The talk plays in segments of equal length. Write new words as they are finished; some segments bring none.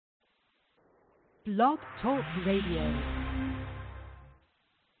Blog Talk Radio.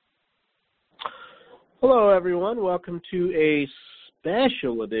 Hello, everyone. Welcome to a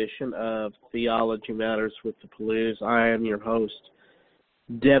special edition of Theology Matters with the Pellews. I am your host,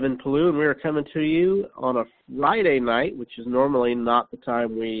 Devin Pellew, and we are coming to you on a Friday night, which is normally not the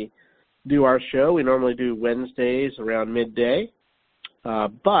time we do our show. We normally do Wednesdays around midday.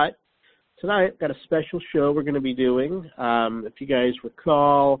 But tonight, I've got a special show we're going to be doing. If you guys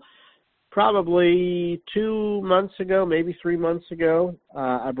recall, probably 2 months ago, maybe 3 months ago,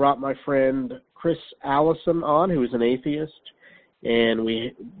 I brought my friend Chris Allison on, who is an atheist, and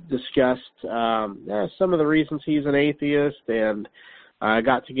we discussed some of the reasons he's an atheist, and I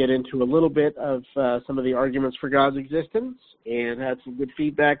got to get into a little bit of some of the arguments for God's existence and had some good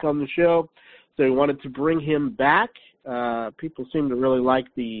feedback on the show. So we wanted to bring him back. People seem to really like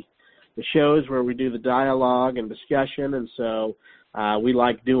the shows where we do the dialogue and discussion, and so we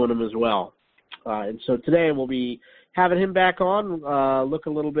like doing them as well. And so today we'll be having him back on, look a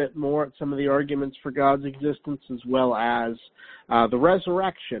little bit more at some of the arguments for God's existence as well as the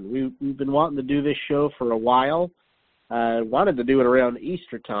resurrection. We've been wanting to do this show for a while. Wanted to do it around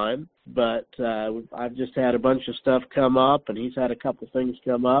Easter time, but I've just had a bunch of stuff come up, and he's had a couple things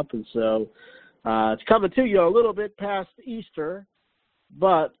come up, and so it's coming to you a little bit past Easter,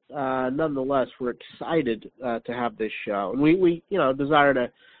 but nonetheless, we're excited to have this show. And we desire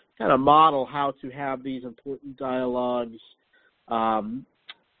to kind of model how to have these important dialogues,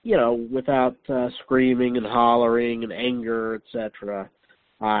 without screaming and hollering and anger, etc.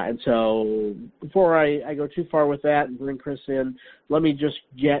 And so before I go too far with that and bring Chris in, let me just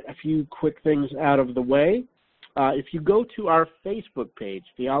get a few quick things out of the way. If you go to our Facebook page,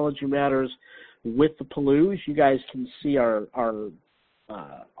 Theology Matters with the Pellews, you guys can see our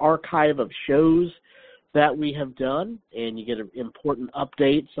archive of shows that we have done, and you get important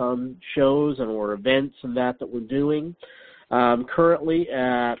updates on shows and or events and that we're doing. Currently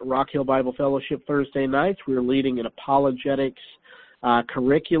at Rock Hill Bible Fellowship Thursday nights, we're leading an apologetics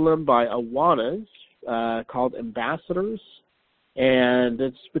curriculum by Awanas called Ambassadors, and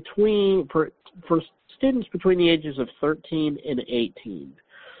it's for students between the ages of 13 and 18.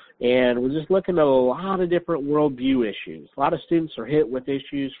 And we're just looking at a lot of different worldview issues. A lot of students are hit with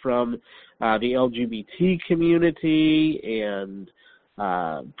issues from the LGBT community and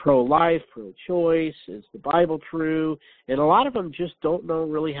pro-life, pro-choice. Is the Bible true? And a lot of them just don't know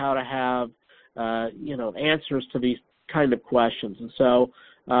really how to have, answers to these kind of questions. And so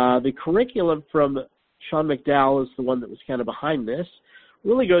the curriculum from Sean McDowell is the one that was kind of behind this.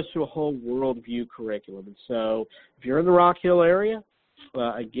 Really goes through a whole worldview curriculum. And so if you're in the Rock Hill area,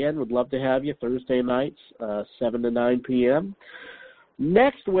 again, would love to have you Thursday nights, 7 to 9 p.m.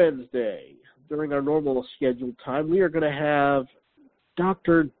 Next Wednesday, during our normal scheduled time, we are going to have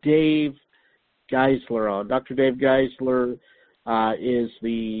Dr. Dave Geisler on. Dr. Dave Geisler is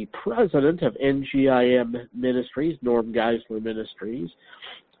the president of NGIM Ministries, Norm Geisler Ministries.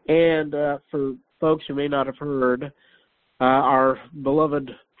 And for folks who may not have heard, our beloved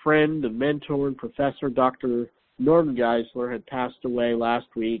friend and mentor and professor, Dr. Norm Geisler, had passed away last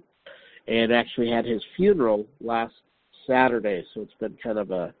week and actually had his funeral last Saturday. So it's been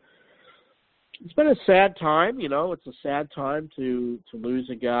it's been a sad time, it's a sad time to lose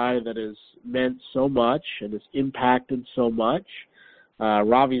a guy that has meant so much and has impacted so much.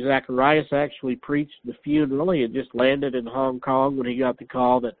 Ravi Zacharias actually preached the funeral. He had just landed in Hong Kong when he got the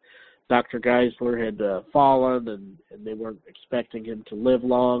call that Dr. Geisler had fallen, and they weren't expecting him to live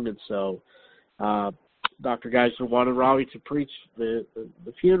long, and so Dr. Geisler wanted Ravi to preach the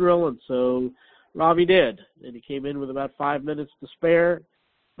funeral, and so Ravi did. And he came in with about 5 minutes to spare,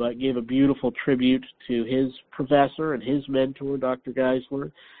 but gave a beautiful tribute to his professor and his mentor, Dr.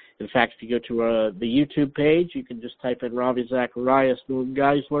 Geisler. In fact, if you go to the YouTube page, you can just type in Ravi Zacharias, Norm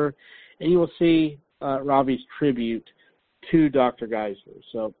Geisler, and you will see Ravi's tribute to Dr. Geisler.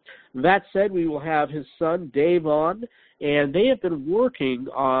 So that said, we will have his son, Dave, on, and they have been working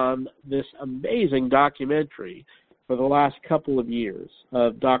on this amazing documentary for the last couple of years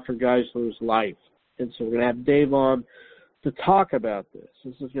of Dr. Geisler's life. And so we're going to have Dave on to talk about this.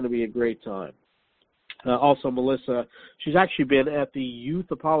 This is going to be a great time. Also, Melissa, she's actually been at the Youth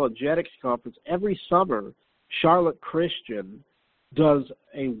Apologetics Conference every summer. Charlotte Christian does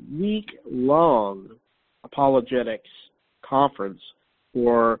a week-long apologetics conference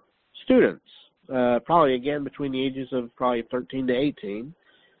for students, probably, again, between the ages of probably 13 to 18,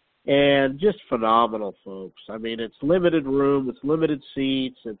 and just phenomenal folks. I mean, it's limited room, it's limited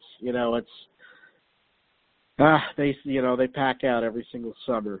seats, they pack out every single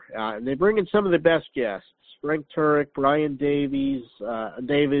summer, and they bring in some of the best guests Frank Turek, Brian Dave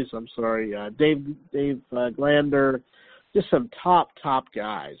Glander, just some top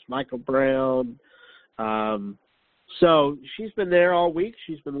guys. Michael Brown. So she's been there all week.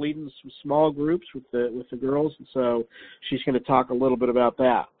 She's been leading some small groups with the girls, and so she's going to talk a little bit about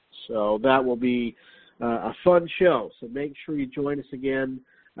that. So that will be a fun show. So make sure you join us again.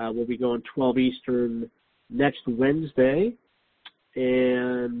 We'll be going 12 Eastern next Wednesday.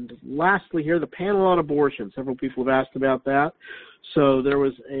 And lastly here, the panel on abortion. Several people have asked about that. So there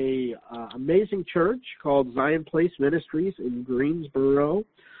was a amazing church called Zion Place Ministries in Greensboro.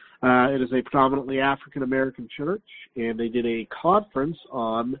 It is a predominantly African-American church, and they did a conference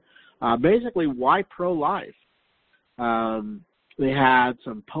on basically why pro-life. They had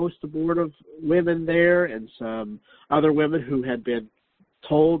some post-abortive women there and some other women who had been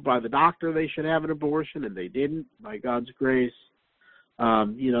told by the doctor they should have an abortion, and they didn't, by God's grace.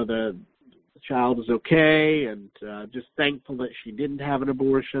 The child is okay, and just thankful that she didn't have an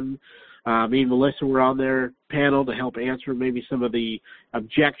abortion. Me and Melissa were on their panel to help answer maybe some of the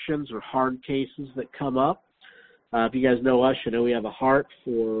objections or hard cases that come up. If you guys know us, you know we have a heart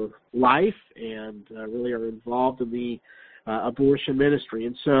for life and really are involved in the abortion ministry.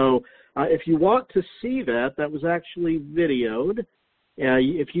 And so if you want to see that, that was actually videoed.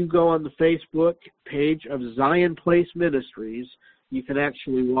 If you go on the Facebook page of Zion Place Ministries, you can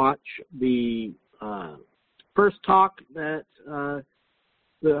actually watch the first talk that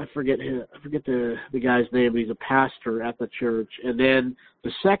I forget the guy's name. He's a pastor at the church, and then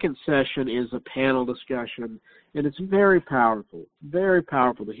the second session is a panel discussion, and it's very powerful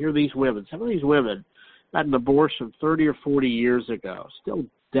to hear these women. Some of these women had an abortion 30 or 40 years ago, still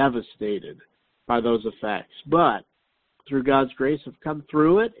devastated by those effects, but through God's grace have come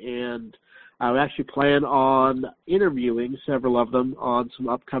through it, and I actually plan on interviewing several of them on some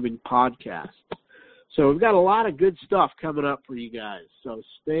upcoming podcasts. So we've got a lot of good stuff coming up for you guys. So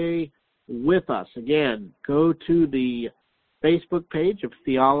stay with us. Again, go to the Facebook page of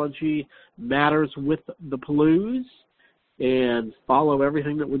Theology Matters with the Pellews and follow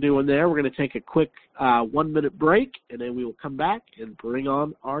everything that we're doing there. We're going to take a quick 1-minute break, and then we will come back and bring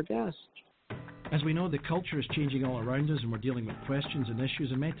on our guest. As we know, the culture is changing all around us, and we're dealing with questions and issues,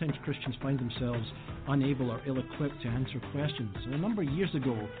 and many times Christians find themselves unable or ill-equipped to answer questions. And a number of years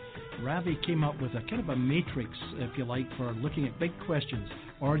ago, Ravi came up with a kind of a matrix, if you like, for looking at big questions: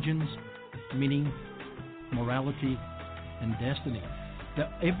 origins, meaning, morality, and destiny,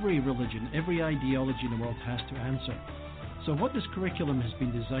 that every religion, every ideology in the world has to answer. So what this curriculum has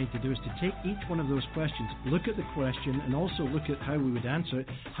been designed to do is to take each one of those questions, look at the question, and also look at how we would answer it.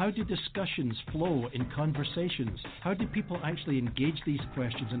 How do discussions flow in conversations? How do people actually engage these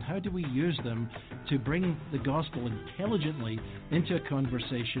questions, and how do we use them to bring the gospel intelligently into a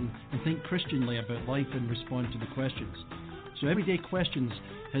conversation and think Christianly about life and respond to the questions? So Everyday Questions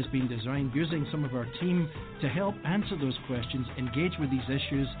has been designed using some of our team to help answer those questions, engage with these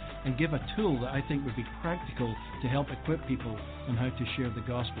issues, and give a tool that I think would be practical to help equip people on how to share the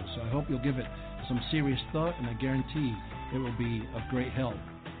gospel. So I hope you'll give it some serious thought, and I guarantee it will be of great help.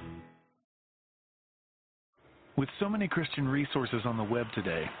 With so many Christian resources on the web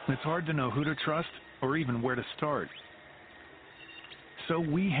today, it's hard to know who to trust or even where to start. So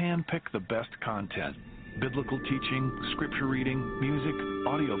we handpick the best content: biblical teaching, scripture reading, music,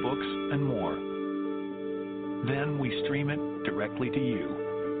 audiobooks, and more. Then we stream it directly to you.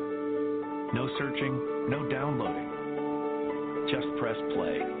 No searching, no downloading. Just press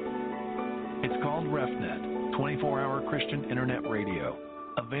play. It's called RefNet, 24-hour Christian Internet Radio.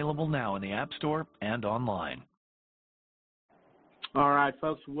 Available now in the App Store and online. All right,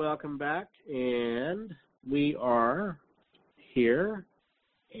 folks, welcome back. And we are here,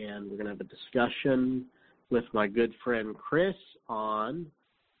 and we're going to have a discussion with my good friend Chris on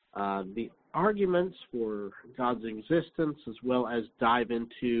the arguments for God's existence, as well as dive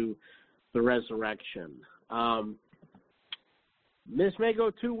into the resurrection. This may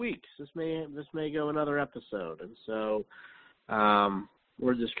go 2 weeks. This may go another episode, and so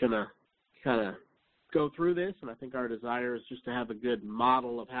we're just gonna kind of go through this. And I think our desire is just to have a good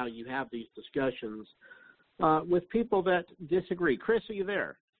model of how you have these discussions with people that disagree. Chris, are you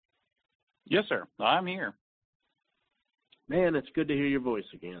there? Yes, sir. I'm here. Man, it's good to hear your voice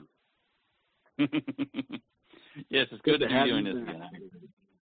again. Yes, it's good to be doing this again.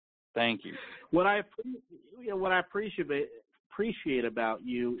 Thank you. What I appreciate about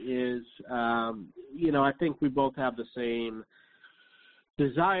you is, I think we both have the same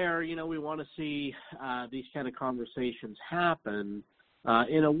desire. We want to see these kind of conversations happen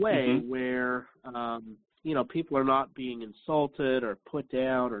in a way where, people are not being insulted or put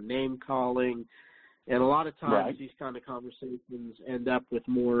down or name calling. And a lot of times Right. these kind of conversations end up with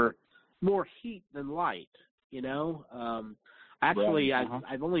more heat than light, you know. Actually, Right. Uh-huh.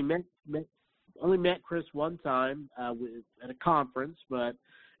 I've only met Chris one time at a conference, but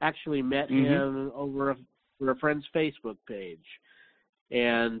actually met him over a friend's Facebook page,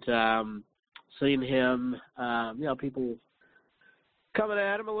 and seen him, people coming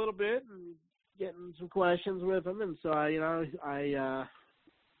at him a little bit and getting some questions with him, and so I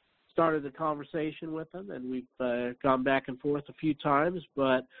started the conversation with him, and we've gone back and forth a few times,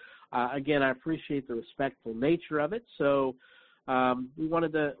 but again, I appreciate the respectful nature of it, so we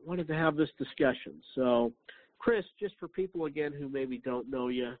wanted to have this discussion. So, Chris, just for people, again, who maybe don't know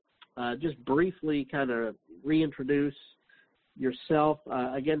you, just briefly kind of reintroduce yourself.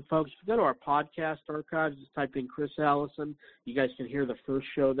 Again, folks, if you go to our podcast archives, just type in Chris Allison. You guys can hear the first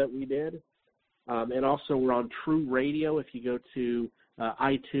show that we did. And also we're on True Radio if you go to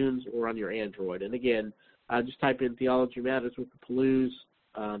iTunes or on your Android. And again, just type in Theology Matters with the Pellews,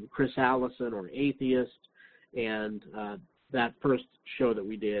 Chris Allison or Atheist, and that first show that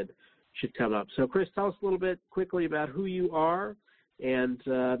we did should come up. So, Chris, tell us a little bit quickly about who you are and,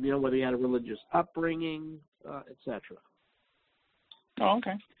 whether you had a religious upbringing, et cetera. Oh,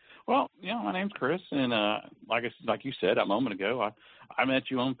 okay. Well, my name's Chris, and like you said a moment ago, I met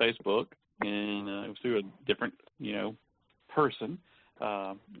you on Facebook, and it was through a different, person,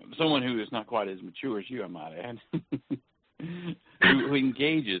 someone who is not quite as mature as you, I might add,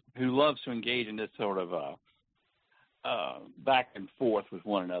 who loves to engage in this sort of back and forth with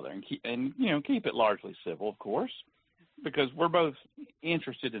one another, and keep it largely civil, of course, because we're both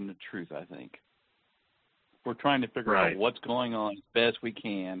interested in the truth, I think. We're trying to figure out what's going on as best we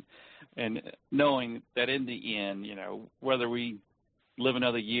can, and knowing that in the end, whether we live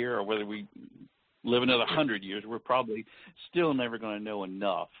another year or whether we live another 100 years, we're probably still never going to know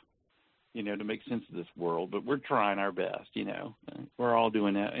enough, to make sense of this world. But we're trying our best, We're all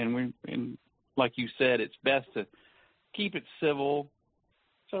doing that, and like you said, it's best to keep it civil,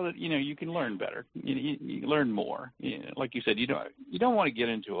 so that you can learn better. You learn more. Like you said, you don't want to get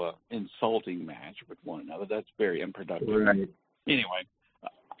into a insulting match with one another. That's very unproductive. Right. Anyway,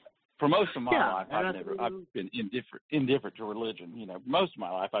 for most of my life, I've been indifferent to religion. Most of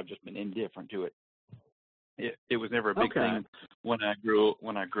my life, I've just been indifferent to it. It was never a big thing when I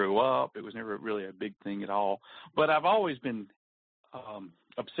grew up. It was never really a big thing at all. But I've always been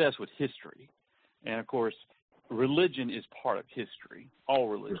obsessed with history, and of course, religion is part of history. All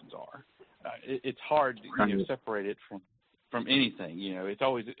religions are. It's hard to separate it from anything. It's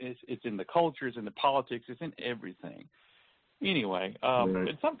always it's in the culture, it's in the politics, it's in everything. Anyway,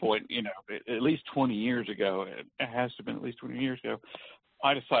 at some point, at least 20 years ago, it has to have been at least 20 years ago,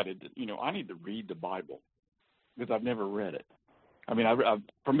 I decided that I need to read the Bible because I've never read it. I mean, I'm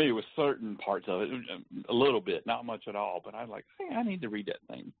familiar with certain parts of it, a little bit, not much at all. But I was like, hey, I need to read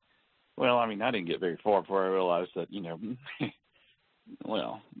that thing. Well, I mean, I didn't get very far before I realized that,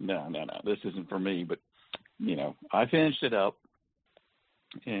 well, no, this isn't for me. But, I finished it up,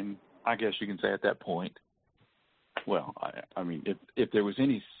 and I guess you can say at that point, well, I mean, if there was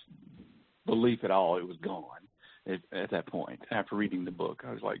any belief at all, it was gone at that point. After reading the book,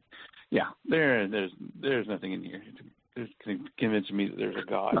 I was like, yeah, there's nothing in here to convince me that there's a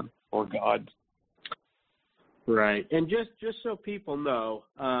God or gods. Right, and just so people know,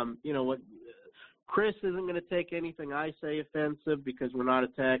 what Chris isn't going to take anything I say offensive because we're not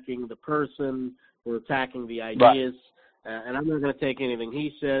attacking the person, we're attacking the ideas, and I'm not going to take anything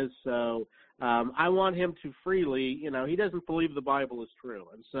he says. So I want him to freely, he doesn't believe the Bible is true,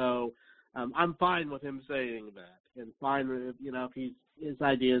 and so I'm fine with him saying that, and fine with if his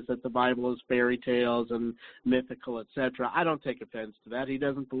ideas that the Bible is fairy tales and mythical, etc. I don't take offense to that. He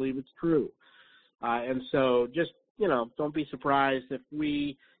doesn't believe it's true. And so just, don't be surprised if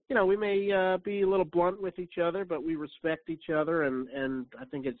we may be a little blunt with each other, but we respect each other, and I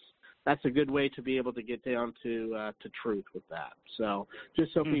think that's a good way to be able to get down to truth with that. So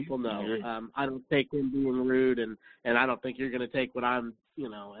just so people know, I don't take him being rude, and I don't think you're going to take what I'm,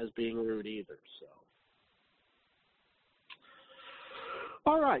 as being rude either. So.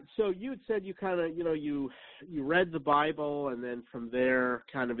 All right, so you had said you kind of, you read the Bible, and then from there,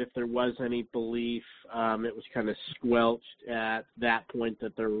 kind of if there was any belief, it was kind of squelched at that point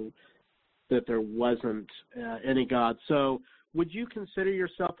that there wasn't any God. So would you consider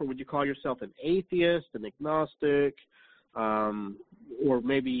yourself, or would you call yourself an atheist, an agnostic, or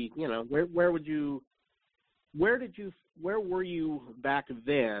maybe, where were you back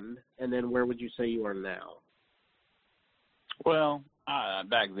then, and then where would you say you are now? Well,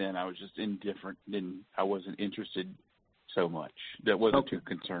 back then I was just indifferent, and I wasn't interested so much. That wasn't too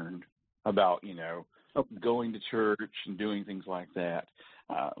concerned. about, going to church and doing things like that.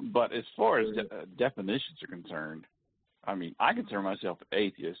 But as far as definitions are concerned, I mean, I consider myself an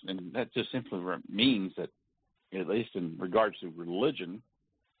atheist, and that just simply means that, at least in regards to religion,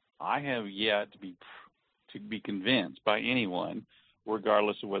 I have yet to be convinced by anyone,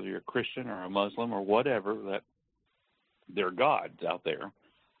 regardless of whether you're a Christian or a Muslim or whatever, that there are gods out there,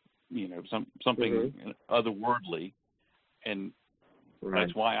 something otherworldly, and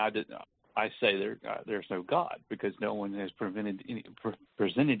that's why I say there's no God, because no one has presented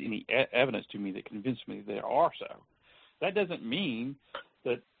any evidence to me that convinced me there are so. That doesn't mean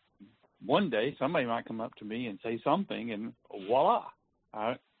that one day somebody might come up to me and say something, and voila,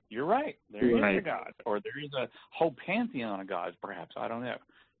 you're right. There is a God, or there is a whole pantheon of gods, perhaps. I don't know.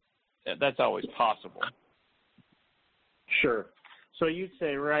 That's always possible. Sure. So you'd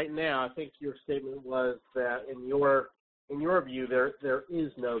say right now, I think your statement was that in your view, there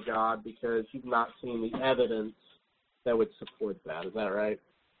is no God because you've not seen the evidence that would support that. Is that right?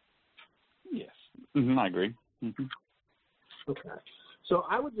 Yes. Mm-hmm, I agree. Mm-hmm. Okay. So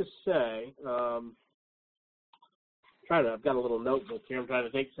I would just say, I've got a little notebook here I'm trying to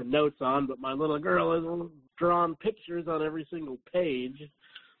take some notes on, but my little girl has drawn pictures on every single page.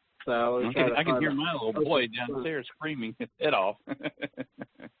 So I can hear my little boy downstairs screaming his head off.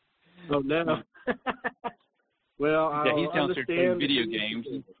 Oh, no. Well, yeah, he's downstairs playing video games.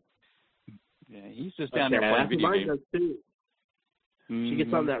 Yeah, he's just down there playing video games. Too. Mm-hmm. She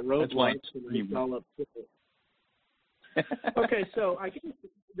gets on that roadblock and he's all upset. Okay, so I guess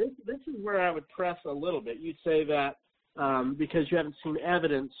this is where I would press a little bit. You'd say that because you haven't seen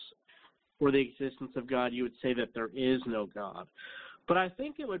evidence for the existence of God, you would say that there is no God. But I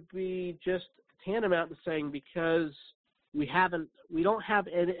think it would be just tantamount to saying because we don't have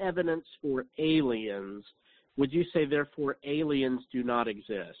evidence for aliens, would you say therefore aliens do not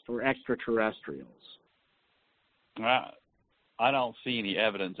exist or extraterrestrials? I don't see any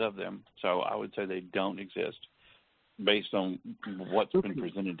evidence of them, so I would say they don't exist based on what's been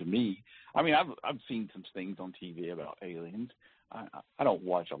presented to me. I mean, I've seen some things on TV about aliens. I don't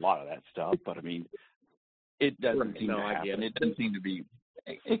watch a lot of that stuff, but I mean, it doesn't seem to happen. It doesn't seem to be.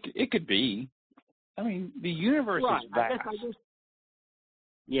 It could be. I mean, the universe is vast.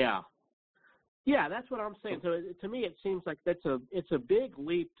 Yeah, that's what I'm saying. So to me, it seems like it's a big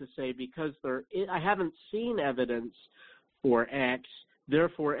leap to say because I haven't seen evidence for X,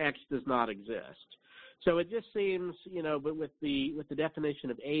 therefore X does not exist. So it just seems, but with the definition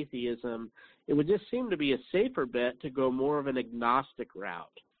of atheism, it would just seem to be a safer bet to go more of an agnostic route.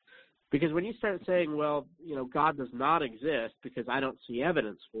 Because when you start saying, well, God does not exist because I don't see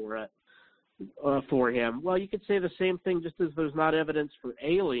evidence for it, for him, well, you could say the same thing just as there's not evidence for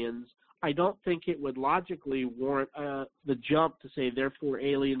aliens. I don't think it would logically warrant the jump to say, therefore,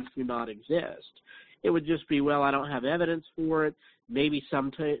 aliens do not exist. It would just be, well, I don't have evidence for it. Maybe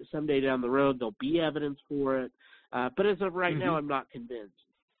someday down the road there'll be evidence for it. But as of right now, I'm not convinced.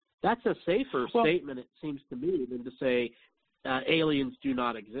 That's a safer statement, it seems to me, than to say aliens do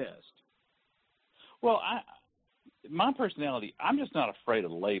not exist. Well, my personality, I'm just not afraid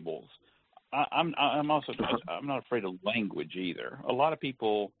of labels. I'm not afraid of language either. A lot of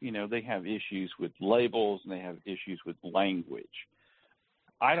people, they have issues with labels and they have issues with language.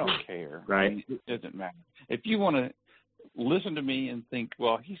 I don't care. Right. I mean, it doesn't matter. If you want to listen to me and think,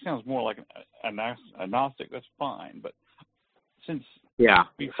 well, he sounds more like an agnostic, that's fine. But to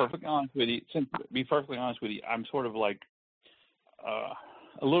be perfectly honest with you, I'm sort of like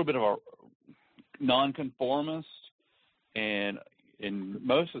a little bit of a nonconformist, and in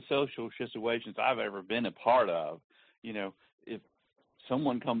most of the social situations I've ever been a part of, if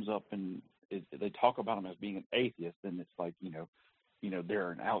someone comes up and they talk about them as being an atheist, then it's like,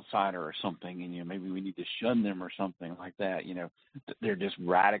 they're an outsider or something, and maybe we need to shun them or something like that. They're just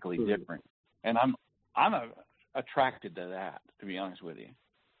radically different, and I'm attracted to that, to be honest with you.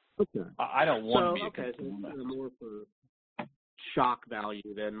 Okay. I don't want to be a conformist. So more for shock value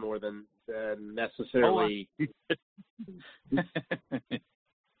than more than necessarily.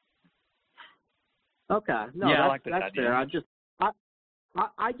 Okay. No, that's fair. I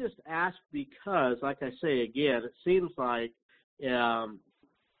just asked because, like I say again, it seems like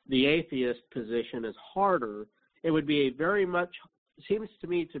the atheist position is harder. It would be seems to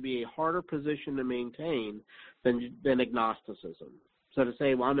me to be a harder position to maintain than agnosticism. So to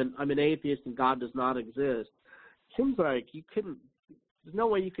say, well, I'm an atheist and God does not exist, seems like you couldn't. There's no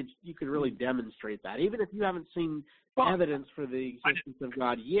way you could really demonstrate that. Even if you haven't seen evidence for the existence of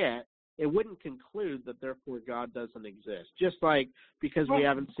God yet, it wouldn't conclude that therefore God doesn't exist. Just like because we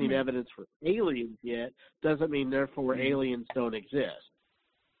haven't seen evidence for aliens yet, doesn't mean therefore aliens don't exist.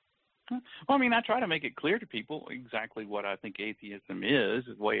 Well, I mean, I try to make it clear to people exactly what I think atheism is,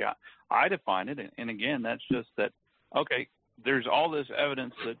 the way I define it. And again, that's just that, okay, there's all this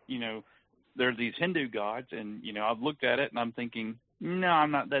evidence that, there are these Hindu gods, and, I've looked at it and I'm thinking, no,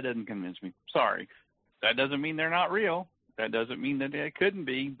 I'm not, that doesn't convince me. Sorry. That doesn't mean they're not real. That doesn't mean that they couldn't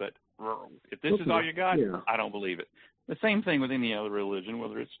be, but if this is all you got, I don't believe it. The same thing with any other religion,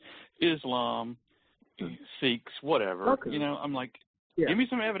 whether it's Islam, Sikhs, whatever. Okay. I'm like, give me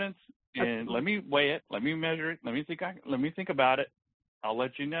some evidence and let me weigh it, let me measure it, let me think about it. I'll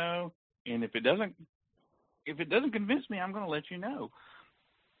let you know. And if it doesn't convince me, I'm going to let you know.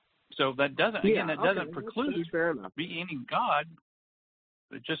 So that doesn't preclude being any God.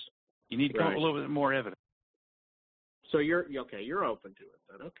 It just you need to come up with a little bit more evidence. So you're open to it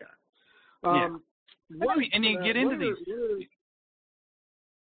then, okay. And you get into these.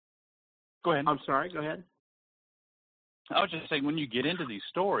 Go ahead. I'm sorry. Go ahead. I was just saying, when you get into these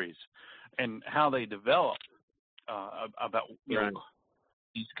stories and how they develop about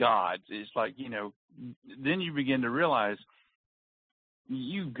these gods, it's like, then you begin to realize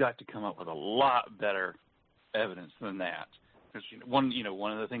you've got to come up with a lot better evidence than that. Because one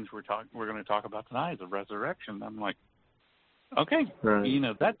of the things we're going to talk about tonight is the resurrection. I'm like, okay,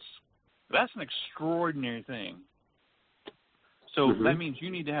 that's an extraordinary thing. So that means you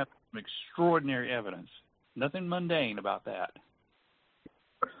need to have some extraordinary evidence. Nothing mundane about that.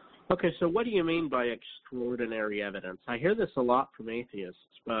 Okay, so what do you mean by extraordinary evidence? I hear this a lot from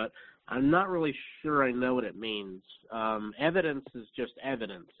atheists, but I'm not really sure I know what it means. Evidence is just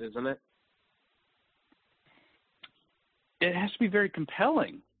evidence, isn't it? It has to be very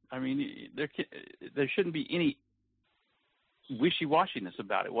compelling. I mean, there shouldn't be any wishy-washiness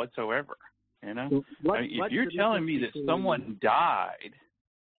about it whatsoever. If you're telling me that someone died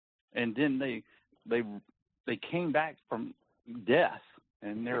and then they came back from death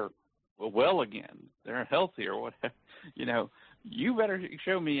and they're well again, they're healthy or whatever, you better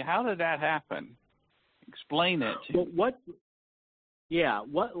show me, how did that happen? Explain that to me. Let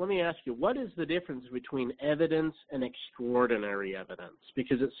me ask you, what is the difference between evidence and extraordinary evidence?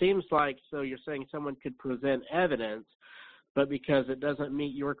 Because it seems like, so you're saying someone could present evidence, but because it doesn't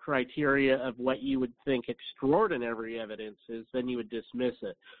meet your criteria of what you would think extraordinary evidence is, then you would dismiss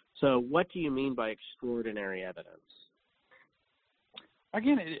it. So what do you mean by extraordinary evidence?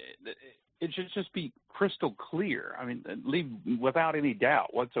 Again, it should just be crystal clear. I mean, leave without any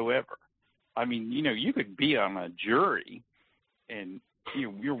doubt whatsoever. I mean, you could be on a jury and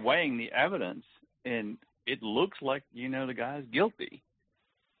you're weighing the evidence and it looks like, the guy's guilty.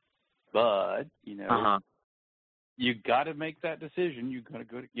 But, you got to make that decision. You got to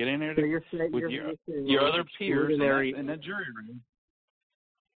get in there with your other peers in that jury room.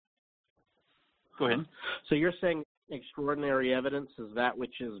 Go ahead. So you're saying extraordinary evidence is that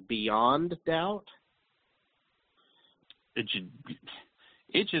which is beyond doubt? It should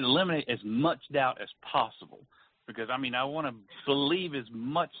eliminate as much doubt as possible, because I want to believe as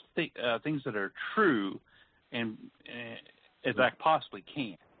much things that are true and as I possibly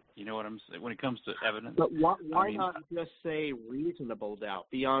can. You know what I'm saying? When it comes to evidence. But why not just say reasonable doubt,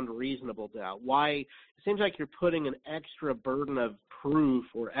 beyond reasonable doubt? Why? It seems like you're putting an extra burden of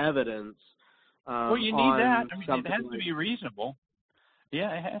proof or evidence. Well, you need that. I mean, it has to be reasonable.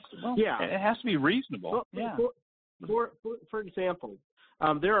 Yeah, it has to. Well, it has to be reasonable. For example,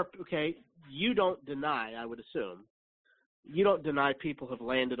 you don't deny, I would assume, you don't deny people have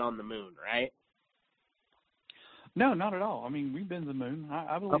landed on the moon, right? No, not at all. I mean, we've been to the moon.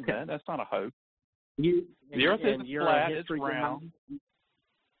 I believe that. That's not a hoax. The Earth isn't flat. It's round.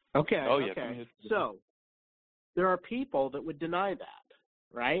 Okay. Oh, yeah. Okay. So there are people that would deny that,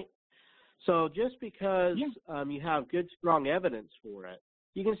 right? So just because you have good, strong evidence for it,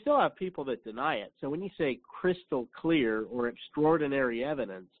 you can still have people that deny it. So when you say crystal clear or extraordinary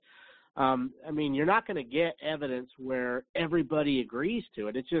evidence, you're not going to get evidence where everybody agrees to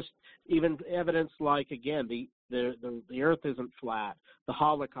it. It's just even evidence like, again, the Earth isn't flat, the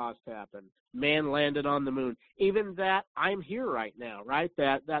Holocaust happened, man landed on the moon. Even that I'm here right now, right?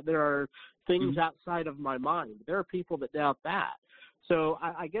 That there are things outside of my mind. There are people that doubt that. So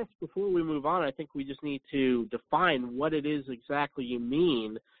I guess before we move on, I think we just need to define what it is exactly you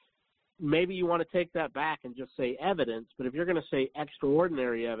mean. Maybe you want to take that back and just say evidence, but if you're going to say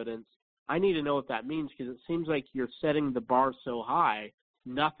extraordinary evidence, I need to know what that means, because it seems like you're setting the bar so high,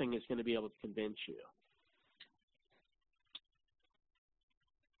 nothing is going to be able to convince you.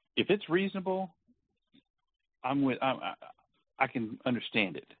 If it's reasonable, I can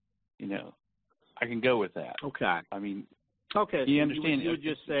understand it. I can go with that. Okay. I mean, okay. You so understand? You would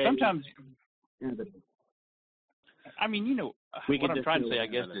just say sometimes. I mean, what I'm trying to say, I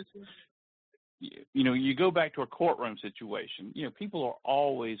guess, is, you go back to a courtroom situation. People are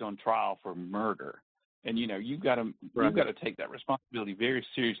always on trial for murder, and you've got to take that responsibility very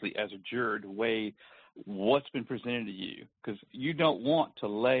seriously as a juror to weigh what's been presented to you, because you don't want to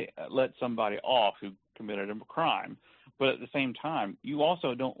let somebody off who committed a crime, but at the same time, you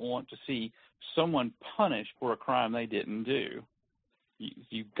also don't want to see someone punished for a crime they didn't do.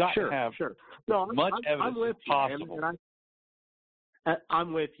 You've got to have much evidence as possible.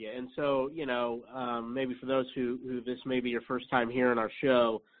 I'm with you. And so, maybe for those who this may be your first time hearing our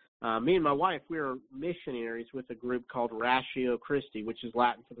show, me and my wife, we're missionaries with a group called Ratio Christi, which is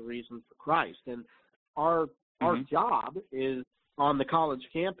Latin for the reason for Christ. And our job is on the college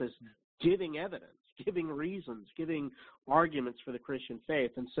campus giving evidence, giving reasons, giving arguments for the Christian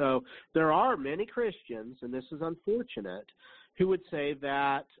faith. And so there are many Christians, and this is unfortunate, who would say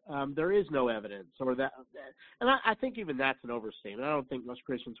that there is no evidence, or that, and I think even that's an overstatement. I don't think most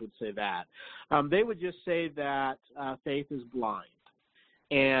Christians would say that. They would just say that faith is blind.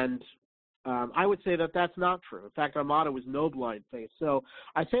 And I would say that that's not true. In fact, our motto is no blind faith. So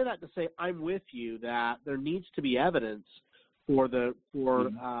I say that to say I'm with you that there needs to be evidence for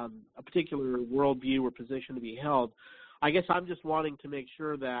a particular worldview or position to be held. I guess I'm just wanting to make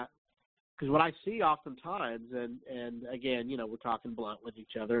sure that, because what I see oftentimes, and again, we're talking blunt with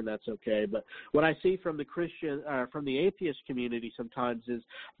each other, and that's okay, but what I see from from the atheist community sometimes is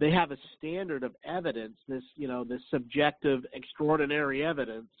they have a standard of evidence, this subjective, extraordinary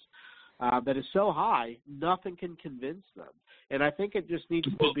evidence that is so high, nothing can convince them. And I think it just needs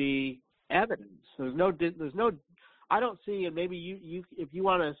to be evidence. There's no. I don't see, and maybe you if you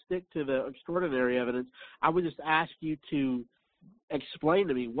want to stick to the extraordinary evidence, I would just ask you to explain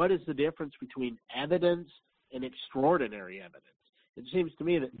to me what is the difference between evidence and extraordinary evidence. It seems to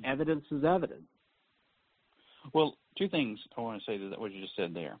me that evidence is evidence. Well, two things I want to say to that, what you just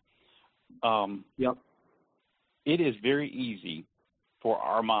said there. Yep. It is very easy for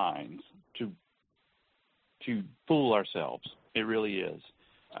our minds to fool ourselves. It really is.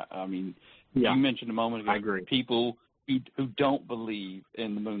 I mean, you mentioned a moment ago people who don't believe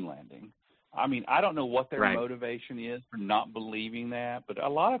in the moon landing. I mean, I don't know what their motivation is for not believing that, but a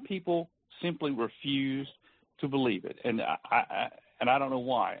lot of people simply refuse to believe it, and I don't know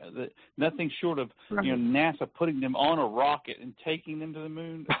why. Nothing short of NASA putting them on a rocket and taking them to the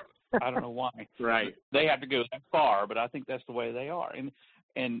moon. I don't know why. They have to go that far, but I think that's the way they are.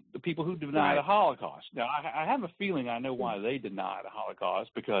 And the people who deny the Holocaust. Now, I have a feeling I know why they deny the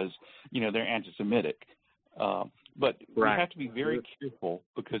Holocaust, because they're anti-Semitic. But we have to be very careful,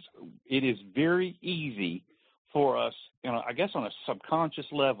 because it is very easy for us, I guess on a subconscious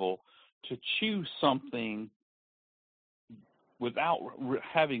level, to choose something without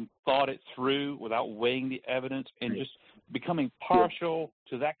having thought it through, without weighing the evidence, and just becoming partial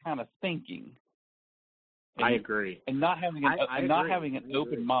to that kind of thinking. I agree. And not having an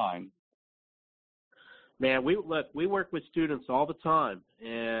open mind. Man, we work with students all the time,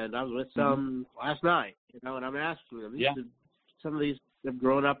 and I was with some last night, and I'm asking them. Some of these have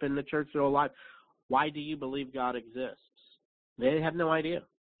grown up in the church their whole life. Why do you believe God exists? They have no idea.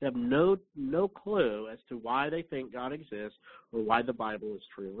 They have no clue as to why they think God exists or why the Bible is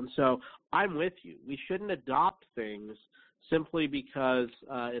true. And so I'm with you. We shouldn't adopt things simply because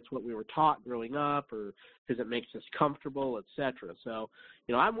it's what we were taught growing up, or because it makes us comfortable, etc. So,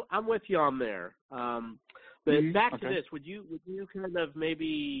 I'm with you on there. But back to this, would you kind of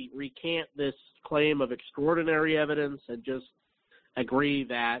maybe recant this claim of extraordinary evidence and just agree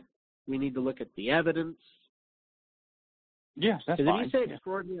that we need to look at the evidence? Yes, that's fine. If you say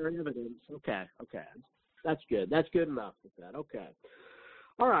extraordinary evidence, okay, that's good. That's good enough with that. Okay.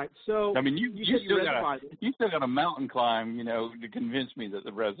 All right, so I mean, you still got a mountain climb, to convince me that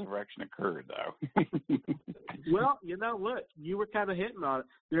the resurrection occurred, though. Well, look, you were kind of hitting on it.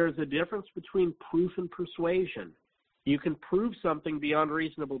 There's a difference between proof and persuasion. You can prove something beyond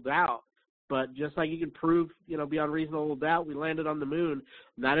reasonable doubt, but just like you can prove, beyond reasonable doubt, we landed on the moon.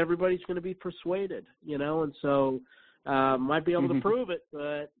 Not everybody's going to be persuaded, and so might be able to prove it,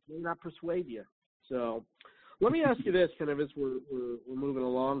 but may not persuade you. So. Let me ask you this, kind of as we're moving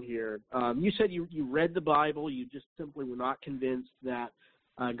along here. You said you read the Bible. You just simply were not convinced that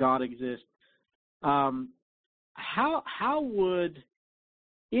God exists. How would,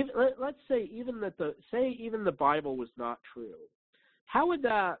 let's say even the Bible was not true, how would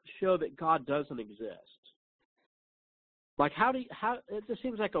that show that God doesn't exist? Like it just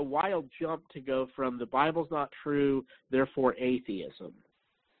seems like a wild jump to go from the Bible's not true, therefore atheism.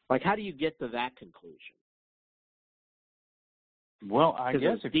 Like, how do you get to that conclusion? Well, I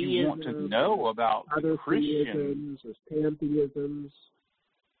guess if you want to know about other Christian... theisms, pantheisms.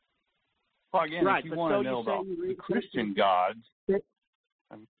 Well, again, if you want to know about the Christian gods...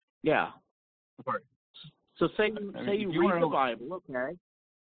 Yeah. Sorry. So say you read the Bible, okay?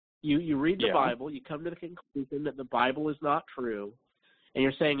 You read the Bible, you come to the conclusion that the Bible is not true, and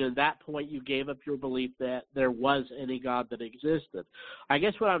you're saying at that point you gave up your belief that there was any God that existed. I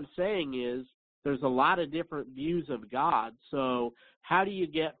guess what I'm saying is there's a lot of different views of God, so how do you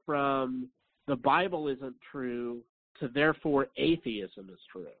get from the Bible isn't true to therefore atheism is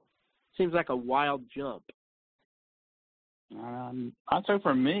true? Seems like a wild jump. Not so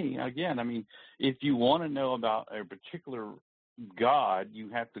for me. Again, I mean, if you want to know about a particular God, you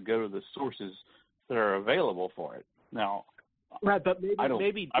have to go to the sources that are available for it. Now, right, but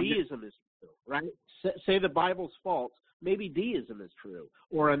maybe deism is true, right? Say the Bible's false. Maybe deism is true,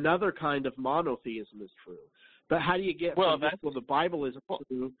 or another kind of monotheism is true. But how do you get from the Bible isn't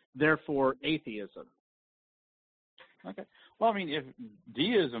true, therefore atheism? Okay. Well, I mean, if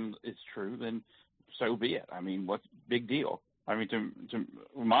deism is true, then so be it. I mean, what's the big deal? I mean, to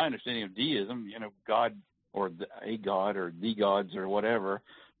my understanding of deism, God or a God or the gods or whatever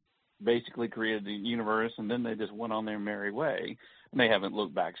basically created the universe, and then they just went on their merry way, and they haven't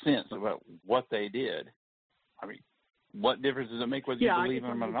looked back since about what they did. I mean, what difference does it make whether you believe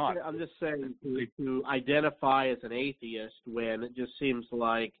them or not? I'm just saying to identify as an atheist when it just seems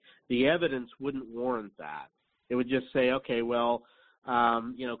like the evidence wouldn't warrant that. It would just say, okay, well,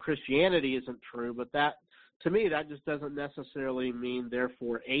 Christianity isn't true, but that, to me, that just doesn't necessarily mean,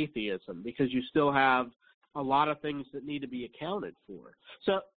 therefore, atheism, because you still have a lot of things that need to be accounted for.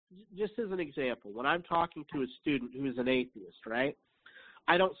 So, just as an example, when I'm talking to a student who is an atheist, right,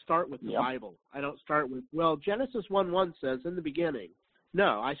 I don't start with the Bible. I don't start with, Genesis 1:1 says, in the beginning.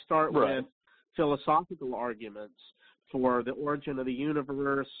 No, I start with philosophical arguments for the origin of the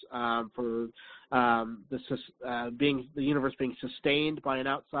universe, for the universe being sustained by an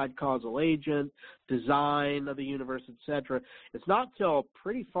outside causal agent, design of the universe, etc. It's not till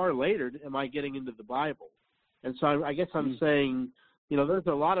pretty far later am I getting into the Bible. And so I guess I'm saying, there's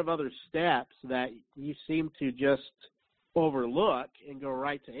a lot of other steps that you seem to just overlook and go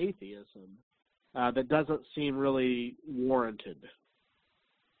right to atheism that doesn't seem really warranted.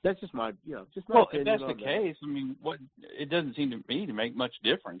 That's just my, just my opinion. Well, if that's the case, I mean, it doesn't seem to me to make much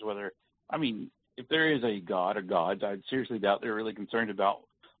difference whether, I mean, if there is a God or gods, I seriously doubt they're really concerned about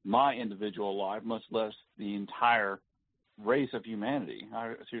my individual life, much less the entire race of humanity.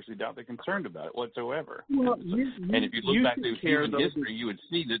 I seriously doubt they're concerned about it whatsoever. Well, and if you look back through human history, you would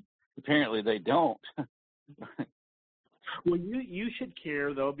see that apparently they don't. Well, you should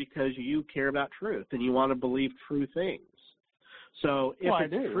care, though, because you care about truth and you want to believe true things. So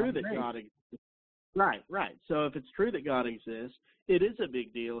if it's true that God exists, right. So if it's true that God exists, it is a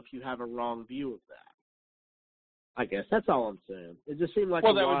big deal if you have a wrong view of that. I guess that's all I'm saying. It just seemed like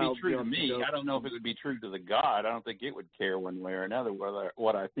that would be true to me. I don't know if it would be true to the God. I don't think it would care one way or another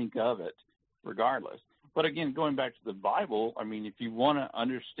what I think of it, regardless. But again, going back to the Bible, I mean, if you want to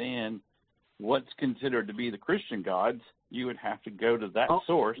understand what's considered to be the Christian gods, you would have to go to that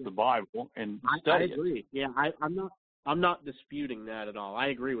source, the Bible, and study it. I agree. Yeah, I'm not disputing that at all. I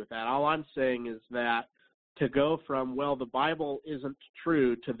agree with that. All I'm saying is that to go from, the Bible isn't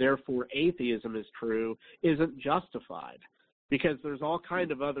true to therefore atheism is true isn't justified, because there's all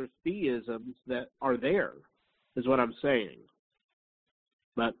kind of other theisms that are there, is what I'm saying.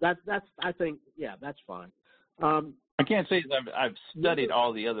 But that's I think, that's fine. I can't say that I've studied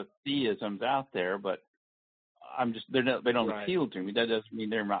all the other theisms out there, but they don't appeal to me. That doesn't mean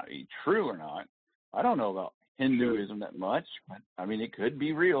they're not true or not. I don't know about Hinduism that much, but I mean, it could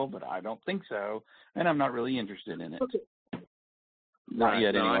be real, but I don't think so, and I'm not really interested in it. Okay. Not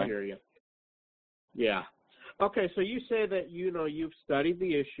yet, anyway. I hear you. Yeah. Okay, so you say that you've studied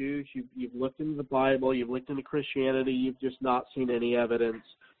the issues, you've looked into the Bible, you've looked into Christianity, you've just not seen any evidence.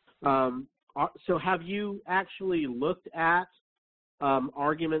 So have you actually looked at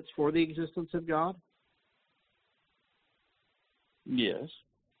arguments for the existence of God? Yes.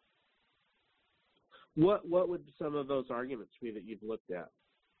 What would some of those arguments be that you've looked at?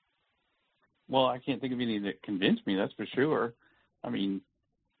 Well, I can't think of any that convinced me, that's for sure. I mean...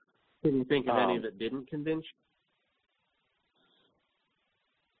 Can you think of any that didn't convince you?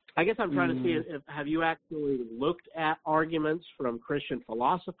 I guess I'm trying to see have you actually looked at arguments from Christian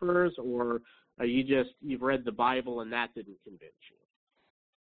philosophers, or are you've read the Bible and that didn't convince you?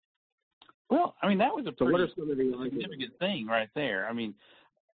 Well, I mean, that was a pretty significant thing right there. I mean,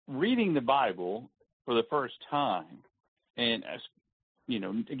 reading the Bible for the first time, and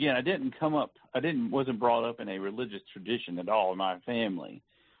again, wasn't brought up in a religious tradition at all in my family,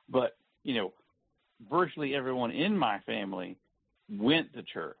 but, virtually everyone in my family went to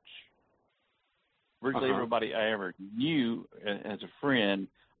church. Virtually everybody I ever knew as a friend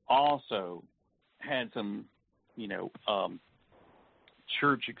also had some,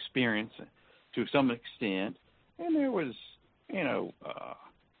 church experience to some extent. And there was,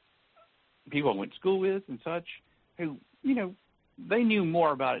 people I went to school with and such who, they knew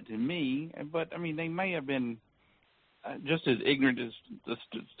more about it than me. But, they may have been just as ignorant as the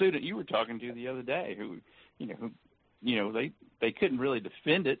student you were talking to the other day who they couldn't really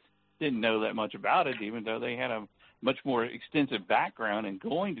defend it, didn't know that much about it, even though they had a much more extensive background in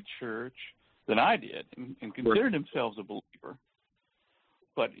going to church than I did and considered themselves a believer.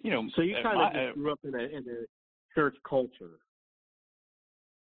 But, So you kind of just grew up in a church culture.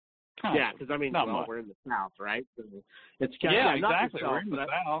 Yeah, because, we're in the South, right? So it's kind of, exactly. South, we're in the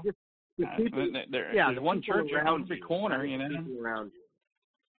South. There's one church around every corner, around you.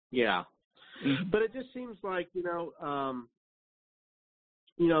 Yeah. Mm-hmm. But it just seems like, it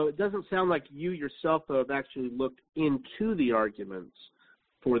doesn't sound like you yourself, though, have actually looked into the arguments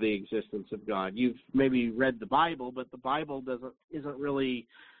for the existence of God. You've maybe read the Bible, but the Bible isn't really.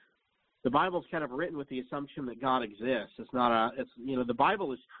 The Bible's kind of written with the assumption that God exists. It's not the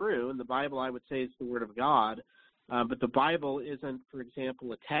Bible is true, and the Bible, I would say, is the Word of God. But the Bible isn't, for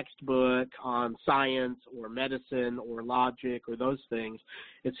example, a textbook on science or medicine or logic or those things.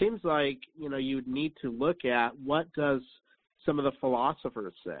 It seems like, you'd need to look at what does some of the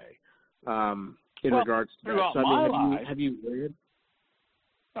philosophers say in regards to that. So, have you read?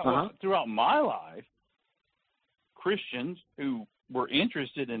 Throughout my life, Christians who were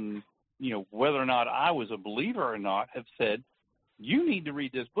interested in, whether or not I was a believer or not have said, you need to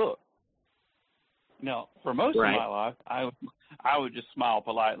read this book. Now, for most of my life, I would just smile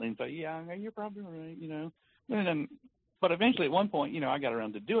politely and say, yeah, you're probably right, but eventually at one point, I got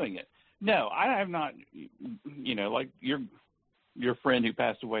around to doing it. No, I have not, like your friend who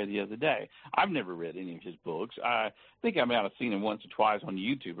passed away the other day. I've never read any of his books. I think I might have seen him once or twice on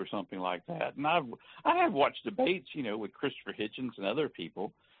YouTube or something like that. And I have watched debates, with Christopher Hitchens and other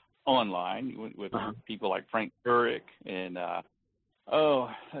people online with people like Frank Turek and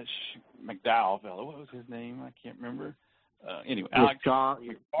McDowell fellow. What was his name? I can't remember. Anyway, Alex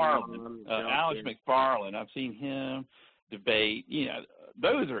McFarland. Alex McFarland. I've seen him debate.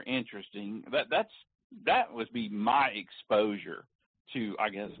 Those are interesting. That would be my exposure to, I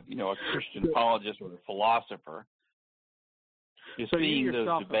guess, a Christian apologist or a philosopher. So seeing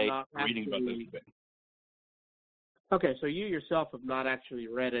those debates, reading about those debates. Okay, so you yourself have not actually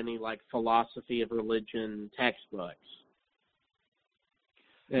read any, philosophy of religion textbooks.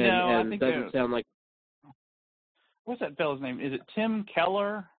 I think doesn't sound like. What's that fellow's name? Is it Tim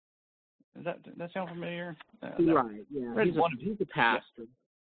Keller? Does that sound familiar? Right. Yeah. He's a pastor.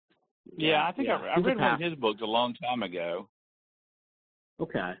 Yeah, I think I read one of his books a long time ago.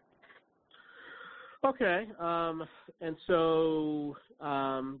 Okay. And so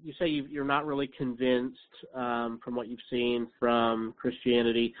you say you're not really convinced from what you've seen from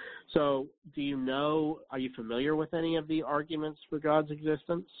Christianity. So are you familiar with any of the arguments for God's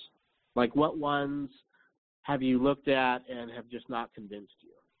existence? Like what ones have you looked at and have just not convinced you?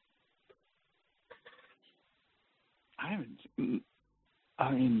 I haven't.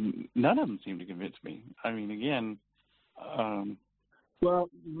 None of them seem to convince me. Again.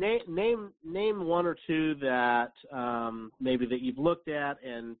 Well, name one or two that maybe that you've looked at,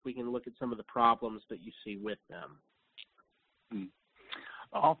 and we can look at some of the problems that you see with them.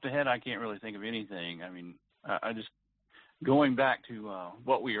 Off the head, I can't really think of anything. I just going back to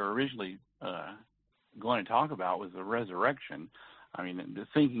what we were originally going to talk about was the resurrection.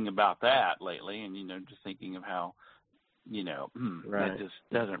 Thinking about that lately, and just thinking of how that just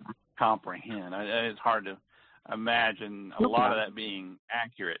doesn't comprehend. It's hard to imagine a lot of that being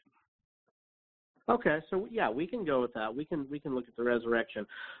accurate. Okay, so we can go with that. We can look at the resurrection.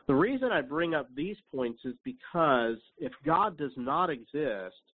 The reason I bring up these points is because if God does not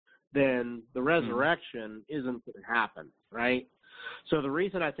exist, then the resurrection isn't going to happen, right? So the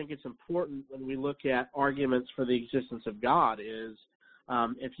reason I think it's important when we look at arguments for the existence of God is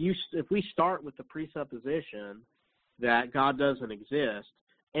if we start with the presupposition that God doesn't exist,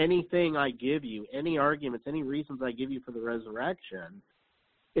 anything I give you, any arguments, any reasons I give you for the resurrection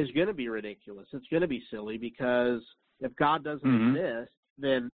is going to be ridiculous. It's going to be silly because if God doesn't exist,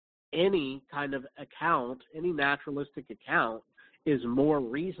 then any kind of account, any naturalistic account is more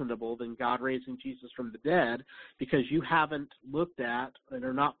reasonable than God raising Jesus from the dead because you haven't looked at and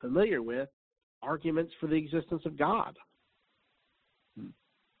are not familiar with arguments for the existence of God.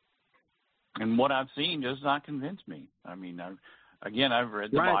 And what I've seen does not convince me. I mean, I've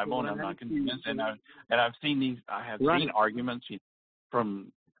read the Bible and I'm not convinced. And I've seen seen arguments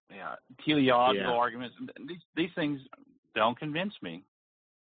from teleological arguments. These things don't convince me.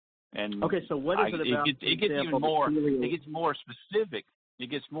 And okay, so what is it about? It gets even more. It gets more specific. It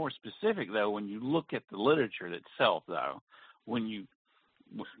gets more specific though when you look at the literature itself. Though, when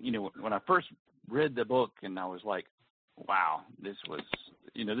when I first read the book and I was like, wow, this was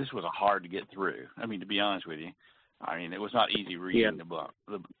hard to get through. I mean, to be honest with you, I mean, it was not easy reading the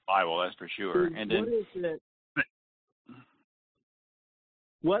Bible, that's for sure. So and then, what is it?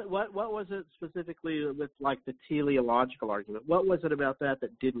 What was it specifically with like the teleological argument? What was it about that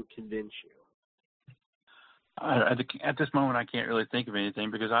didn't convince you? At this moment, I can't really think of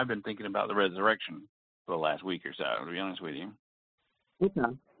anything because I've been thinking about the resurrection for the last week or so, to be honest with you.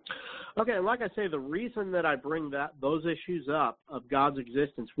 Okay, like I say, the reason that I bring those issues up of God's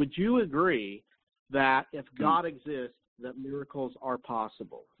existence, would you agree that if God exists, that miracles are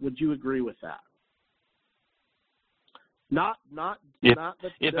possible? Would you agree with that?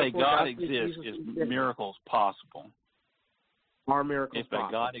 If a God exists, is miracles possible? Are miracles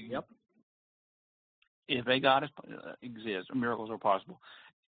possible? If a God exists, miracles are possible.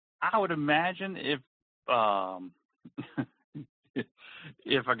 I would imagine if a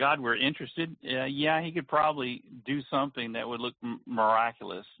God were interested, he could probably do something that would look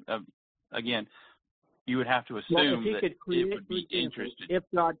miraculous. Again, you would have to assume that it would be interested.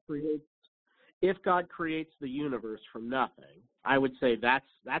 If God creates the universe from nothing, I would say that's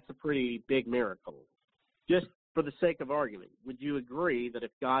a pretty big miracle. Just for the sake of argument, would you agree that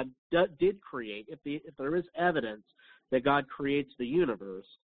if God did create, if there is evidence that God creates the universe,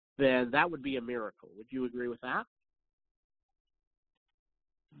 then that would be a miracle? Would you agree with that?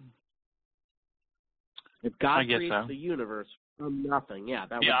 If God creates the universe from nothing,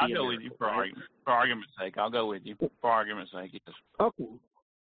 that would be a miracle. Yeah, I'll go with you for argument's sake. I'll go with you for argument's sake. Yes.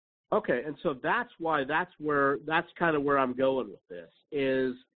 Okay, and so that's kind of where I'm going with this,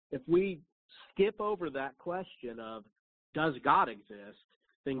 is if we skip over that question of does God exist,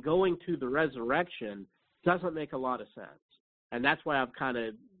 then going to the resurrection doesn't make a lot of sense. And that's why I've kind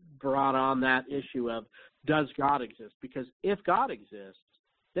of brought on that issue of does God exist? Because if God exists,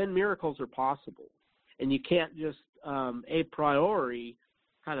 then miracles are possible. And you can't just a priori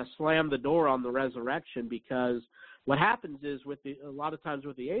kind of slam the door on the resurrection, because what happens is a lot of times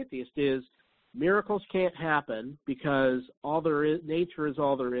with the atheist is miracles can't happen because all there is, nature is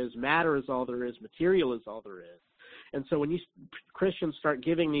all there is, matter is all there is, material is all there is. And so when Christians start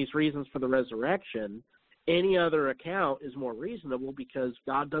giving these reasons for the resurrection, any other account is more reasonable because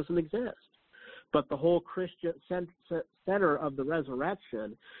God doesn't exist. But the whole Christian center of the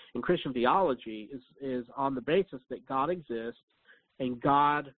resurrection in Christian theology is on the basis that God exists and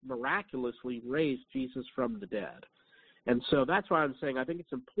God miraculously raised Jesus from the dead. And so that's why I'm saying I think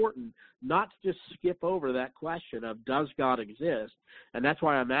it's important not to just skip over that question of does God exist? And that's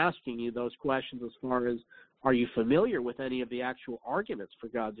why I'm asking you those questions as far as, are you familiar with any of the actual arguments for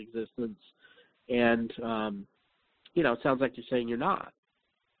God's existence? And, it sounds like you're saying you're not.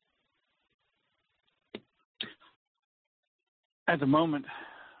 At the moment,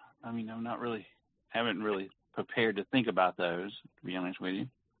 I mean, haven't really prepared to think about those, to be honest with you.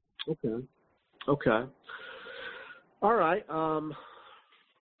 Okay. All right. Well,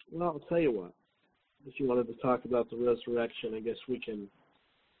 I'll tell you what. If you wanted to talk about the resurrection, I guess we can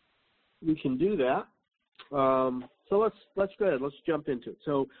do that. So let's go ahead. Let's jump into it.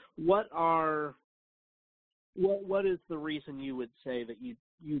 So what is the reason you would say that you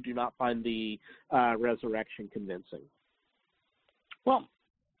do not find the resurrection convincing? Well,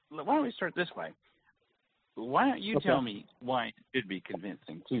 why don't we start this way? Why don't you tell me why it should be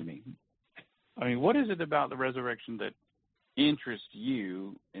convincing to me? I mean, what is it about the resurrection that interests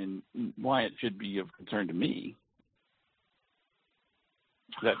you and why it should be of concern to me?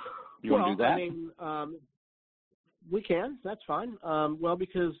 You want to do that? I mean, we can. That's fine.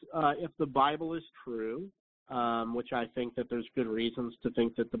 Because if the Bible is true, which I think that there's good reasons to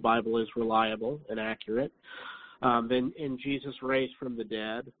think that the Bible is reliable and accurate, and Jesus raised from the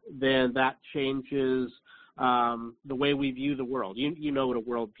dead, then that changes the way we view the world. You know what a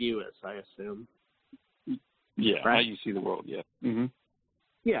worldview is, I assume. Yeah, right? How you see the world, yeah. Mm-hmm.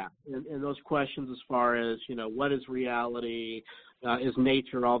 Yeah, and those questions as far as, what is reality, is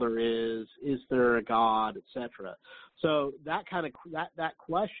nature all there is there a God, etc. So that kind of that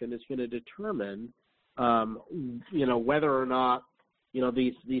question is going to determine, whether or not,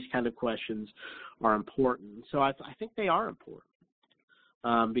 these kind of questions are important. So I think they are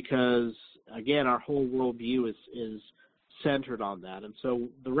important because, again, our whole worldview is centered on that. And so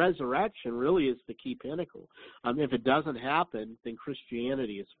the resurrection really is the key pinnacle. If it doesn't happen, then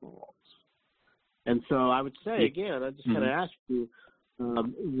Christianity is false. And so I would say, again, I just kind of ask you,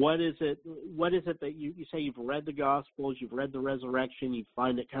 what is it that you say you've read the Gospels, you've read the resurrection, you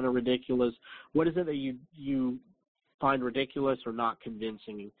find it kind of ridiculous. What is it that you find ridiculous or not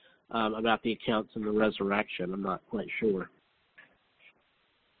convincing about the accounts in the resurrection? I'm not quite sure.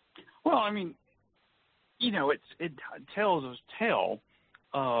 Well, I mean, it tells us tale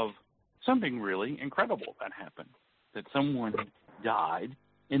of something really incredible that happened, that someone died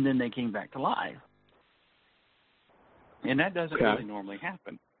and then they came back to life. And that doesn't really normally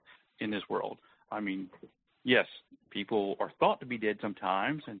happen in this world. I mean, yes, people are thought to be dead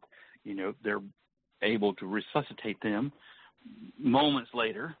sometimes, and, they're able to resuscitate them moments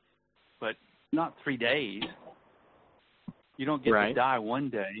later, but not 3 days. You don't get to die one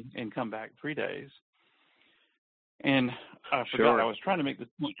day and come back 3 days. And I forgot, I was trying to make this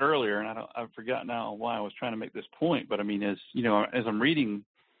point earlier, and I forgot now why I was trying to make this point, but I mean, as I'm reading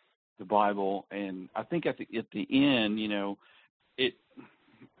the Bible, and I think at the end,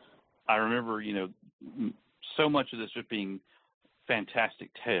 I remember, so much of this just being fantastic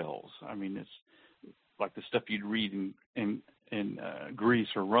tales. I mean, it's like the stuff you'd read in Greece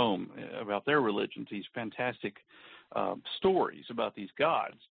or Rome about their religions, these fantastic stories about these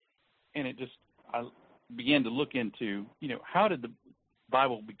gods. And I began to look into, how did the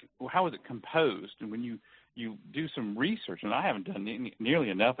Bible, how was it composed? And when you do some research, and I haven't done nearly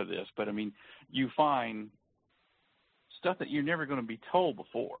enough of this, but I mean, you find stuff that you're never going to be told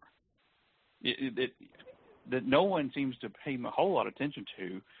before, that no one seems to pay a whole lot of attention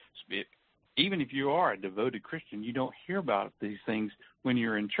to. Even if you are a devoted Christian, you don't hear about these things when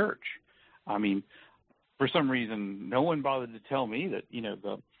you're in church. I mean, for some reason, no one bothered to tell me that,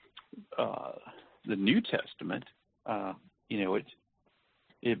 the New Testament,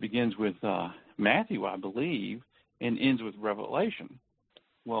 it begins with Matthew, I believe, and ends with Revelation.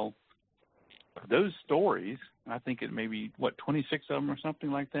 Well, those stories, I think it may be, 26 of them or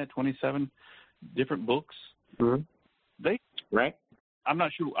something like that, 27 different books. Mm-hmm. I'm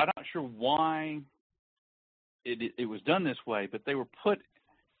not sure why it was done this way, but they were put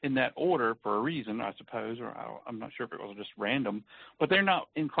in that order for a reason, I suppose, or I'm not sure if it was just random, but they're not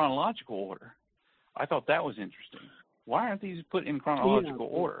in chronological order. I thought that was interesting. Why aren't these put in chronological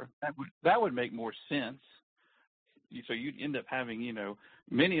order? That would make more sense. So you'd end up having,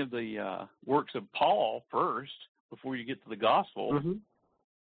 many of the works of Paul first before you get to the Gospel. Mm-hmm.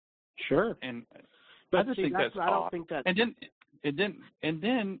 Sure. But I just think that's I don't think that. And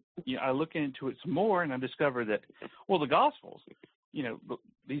then I look into it some more, and I discover that, the Gospels,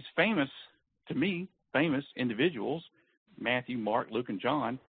 these famous individuals, Matthew, Mark, Luke, and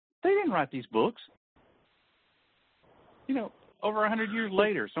John, they didn't write these books. Over 100 years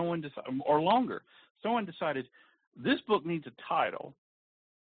later, someone decided this book needs a title.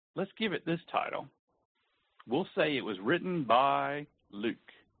 Let's give it this title. We'll say it was written by Luke.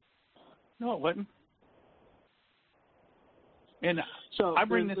 No, it wasn't. And so I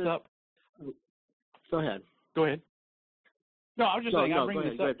bring this up. Go ahead. No, I was just saying I bring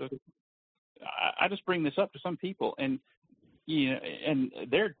this up. I just bring this up to some people, and and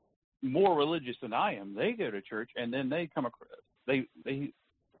they're more religious than I am. They go to church, and then they come across, they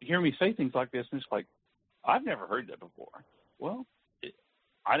hear me say things like this, and it's like, I've never heard that before. Well,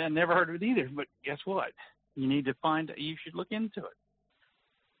 I never heard of it either. But guess what? You should look into it.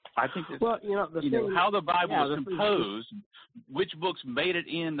 I think it's, how the Bible is composed, which books made it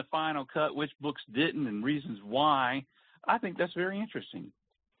in the final cut, which books didn't, and reasons why. I think that's very interesting.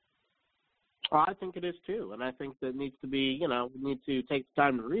 Well, I think it is too, and I think that needs to be, we need to take the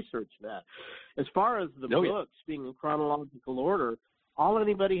time to research that. As far as the books being in chronological order, all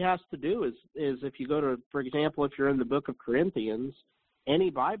anybody has to do is if you go to, for example, if you're in the book of Corinthians, any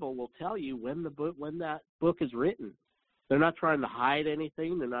Bible will tell you when that book is written. They're not trying to hide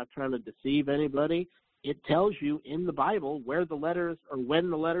anything. They're not trying to deceive anybody. It tells you in the Bible where the letters or when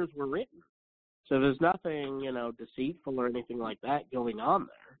the letters were written. So there's nothing, deceitful or anything like that going on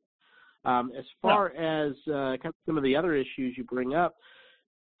there. As far as some of the other issues you bring up,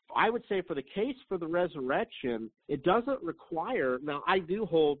 I would say for the case for the resurrection, it doesn't require, now I do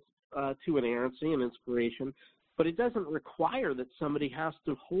hold to inerrancy and inspiration, but it doesn't require that somebody has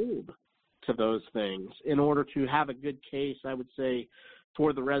to hold to those things in order to have a good case, I would say,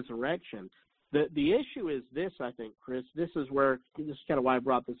 for the resurrection. The issue is this, I think, Chris. This is kind of why I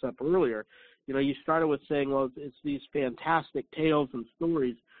brought this up earlier. You started with saying, well, it's these fantastic tales and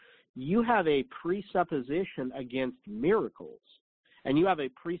stories. You have a presupposition against miracles. and you have a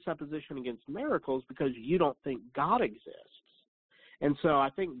presupposition against miracles because you don't think God exists. And so I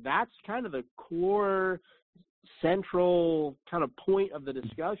think that's kind of the core central kind of point of the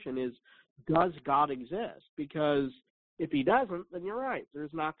discussion is, does God exist? Because if he doesn't, then you're right.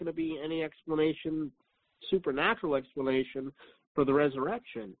 There's not going to be any explanation, supernatural explanation for the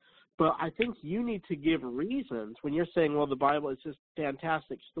resurrection. But I think you need to give reasons when you're saying, well, the Bible is just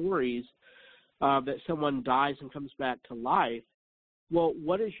fantastic stories that someone dies and comes back to life. Well,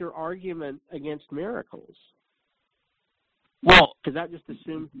 what is your argument against miracles? Well, because that just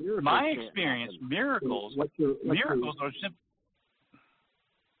assumes miracles. My experience, miracles are simple.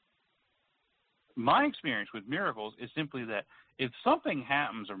 My experience with miracles is simply that if something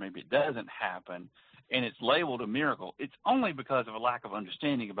happens, or maybe it doesn't happen, and it's labeled a miracle, it's only because of a lack of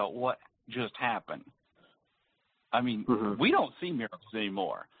understanding about what just happened. I mean, we don't see miracles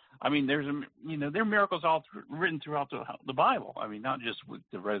anymore. I mean, there are miracles written throughout the Bible. I mean, not just with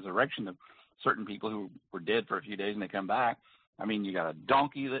the resurrection of certain people who were dead for a few days and they come back. I mean, you got a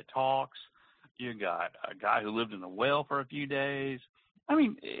donkey that talks. You got a guy who lived in a well for a few days. I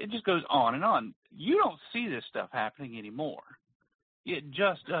mean, it just goes on and on. You don't see this stuff happening anymore. It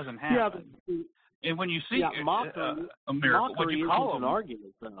just doesn't happen. Yeah, and when you see a miracle, what you call an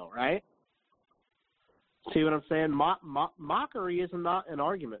argument, though, right? See what I'm saying? Mockery is not an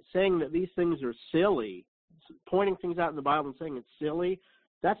argument. Saying that these things are silly, pointing things out in the Bible and saying it's silly,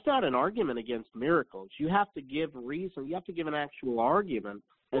 that's not an argument against miracles. You have to give reason. You have to give an actual argument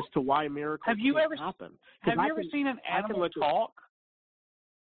as to why miracles happen. Have you ever seen an animal talk?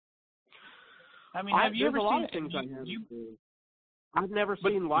 I mean, have you ever seen I've never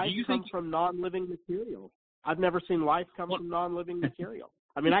seen life come from non-living material. I've never seen life come from non-living material.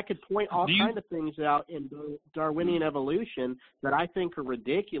 I mean, I could point all kinds of things out in Darwinian evolution that I think are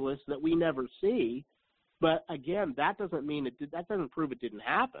ridiculous that we never see. But again, that doesn't mean that doesn't prove it didn't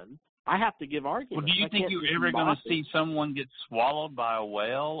happen. I have to give arguments. Well, do you think you're ever going to see someone get swallowed by a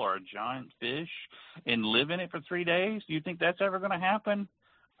whale or a giant fish and live in it for 3 days? Do you think that's ever going to happen?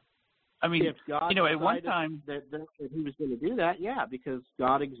 I mean, if God at one time that he was going to do that, yeah, because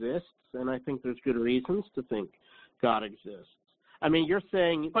God exists, and I think there's good reasons to think God exists. I mean, you're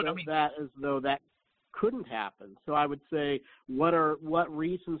saying that as though that couldn't happen. So I would say, what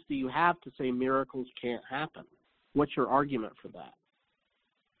reasons do you have to say miracles can't happen? What's your argument for that?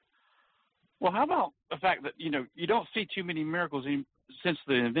 Well, how about the fact that, you don't see too many miracles since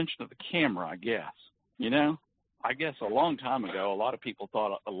the invention of the camera, I guess. I guess a long time ago, a lot of people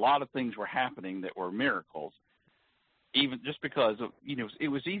thought a lot of things were happening that were miracles, even just because of, it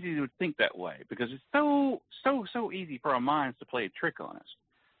was easy to think that way because it's so easy for our minds to play a trick on us,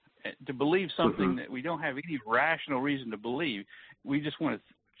 to believe something that we don't have any rational reason to believe. We just want to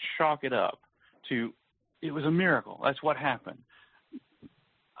chalk it up to it was a miracle. That's what happened.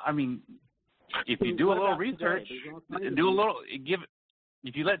 I mean, if you do a little research,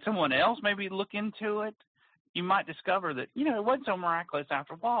 if you let someone else maybe look into it, you might discover that, it wasn't so miraculous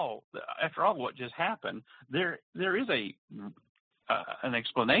after all. After all, what just happened, there is an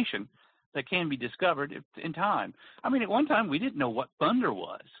explanation that can be discovered in time. I mean, at one time, we didn't know what thunder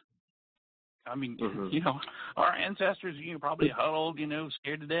was. I mean, our ancestors, probably huddled,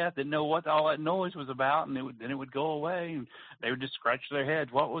 scared to death, didn't know what all that noise was about, and then it would go away, and they would just scratch their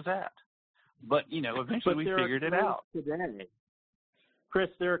heads. What was that? But, eventually we figured it out. Today, Chris,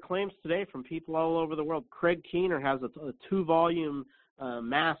 there are claims today from people all over the world. Craig Keener has a 2-volume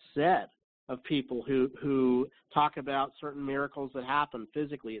mass set of people who talk about certain miracles that happen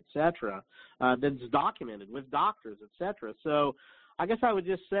physically, etc., that's documented with doctors, etc. So I guess I would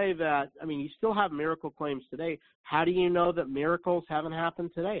just say that, you still have miracle claims today. How do you know that miracles haven't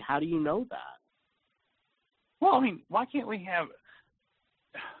happened today? How do you know that? Well, why can't we have,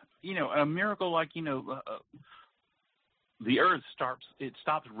 a miracle like, the Earth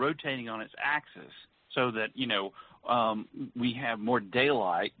stops rotating on its axis so that, we have more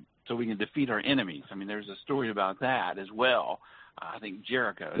daylight so we can defeat our enemies. There's a story about that as well. I think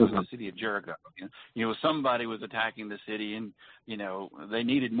Jericho, it was the city of Jericho. Somebody was attacking the city and, they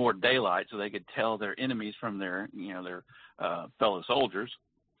needed more daylight so they could tell their enemies from their fellow soldiers.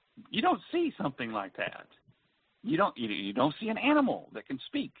 You don't see something like that. You don't see an animal that can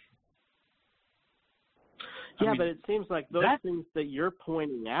speak. Yeah, but it seems like those things that you're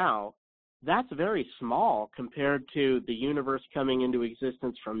pointing out, that's very small compared to the universe coming into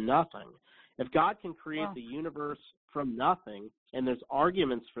existence from nothing. If God can create the universe from nothing, and there's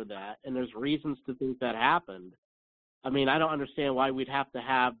arguments for that, and there's reasons to think that happened, I don't understand why we'd have to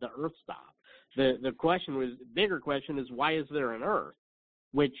have the Earth stop. The bigger question is, why is there an Earth?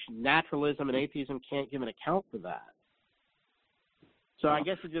 Which naturalism and atheism can't give an account for that. So I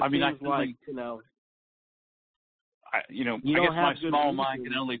guess it just seems like, I guess my small mind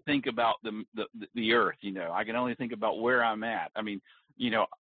can only think about the earth, I can only think about where I'm at. I mean,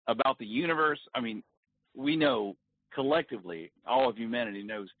 about the universe, I mean, we know collectively, all of humanity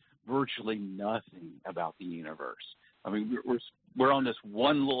knows virtually nothing about the universe. I mean, we're on this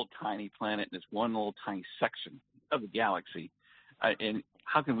one little tiny planet, this one little tiny section of the galaxy. And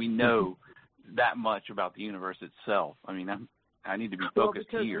how can we know that much about the universe itself? I mean, I need to be focused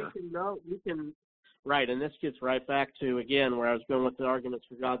here. Right, and this gets right back to, again, where I was going with the arguments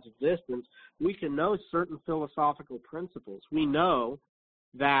for God's existence. We can know certain philosophical principles. We know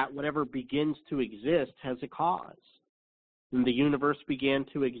that whatever begins to exist has a cause. And the universe began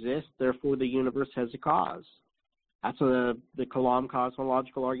to exist, therefore the universe has a cause. That's the Kalam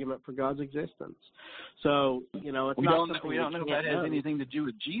cosmological argument for God's existence. So, it's we don't know if that has anything to do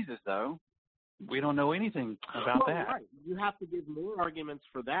with Jesus, though. We don't know anything about that. Right. You have to give more arguments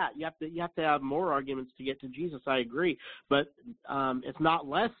for that. You have to have more arguments to get to Jesus. I agree, but it's not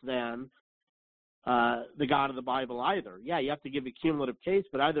less than the God of the Bible either. Yeah, you have to give a cumulative case,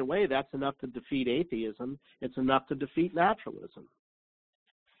 but either way, that's enough to defeat atheism. It's enough to defeat naturalism.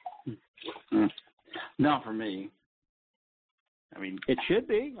 Not for me. I mean, it should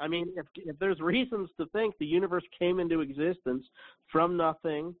be. I mean, if there's reasons to think the universe came into existence from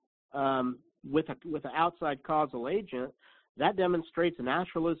nothing, with an outside causal agent, that demonstrates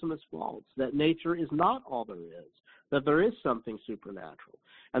naturalism is false, that nature is not all there is, that there is something supernatural.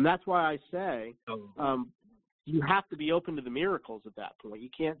 And that's why I say you have to be open to the miracles at that point. You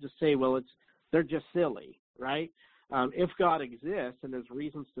can't just say, well, they're just silly, right? If God exists, and there's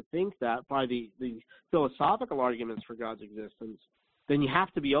reasons to think that by the philosophical arguments for God's existence, then you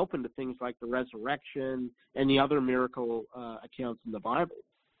have to be open to things like the resurrection and the other miracle accounts in the Bible.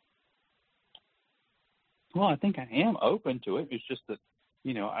 Well, I think I am open to it. It's just that,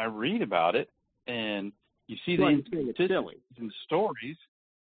 I read about it, and you see the inconsistencies in the stories,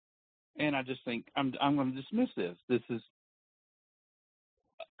 and I just think I'm going to dismiss this. This is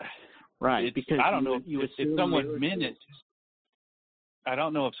right because I don't know if someone meant it. I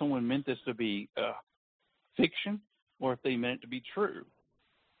don't know if someone meant this to be fiction or if they meant it to be true.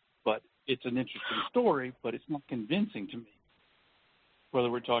 But it's an interesting story, but it's not convincing to me. Whether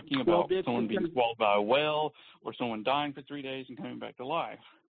we're talking about someone being swallowed by a whale or someone dying for 3 days and coming back to life.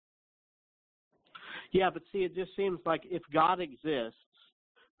 Yeah, but see, it just seems like if God exists,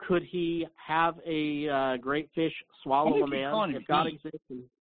 could he have a great fish swallow a man? If God exists,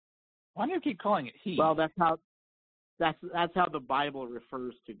 why do you keep calling it he? Well, that's how the Bible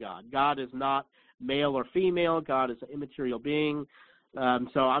refers to God. God is not male or female. God is an immaterial being.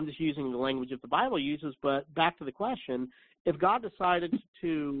 So I'm just using the language that the Bible uses. But back to the question. If God decided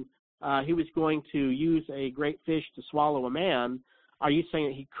to, he was going to use a great fish to swallow a man, are you saying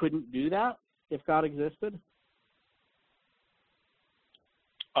that he couldn't do that if God existed?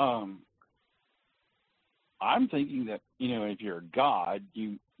 I'm thinking that, if you're a God,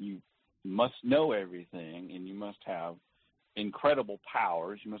 you must know everything, and you must have incredible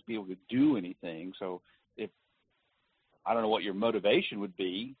powers. You must be able to do anything. So I don't know what your motivation would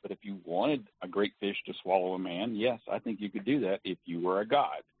be, but if you wanted a great fish to swallow a man, yes, I think you could do that if you were a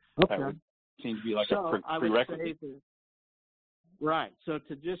god. Okay. That would seem to be like a prerequisite. Right. So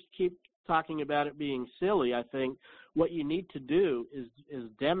to just keep talking about it being silly, I think what you need to do is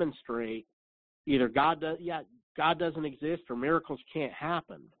demonstrate either God doesn't exist or miracles can't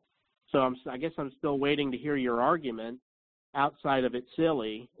happen. So I guess I'm still waiting to hear your argument outside of it's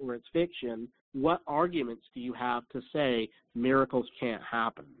silly or it's fiction. What arguments do you have to say miracles can't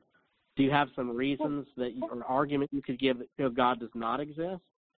happen? Do you have some reasons or argument you could give that God does not exist?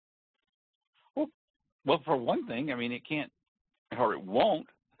 Well, for one thing, I mean, it can't or it won't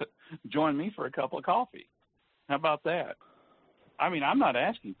join me for a cup of coffee. How about that? I mean, I'm not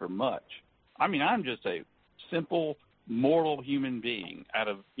asking for much. I mean, I'm just a simple mortal human being out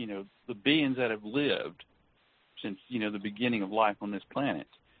of, the billions that have lived since, the beginning of life on this planet.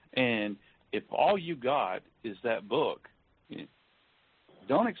 And if all you got is that book,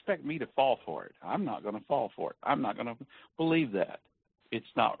 don't expect me to fall for it. I'm not going to fall for it. I'm not going to believe that. It's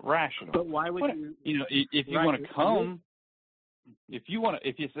not rational. But why would you? If you want to come, if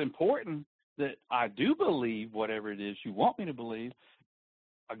it's important that I do believe whatever it is you want me to believe,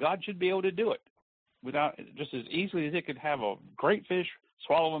 a God should be able to do it without just as easily as it could have a great fish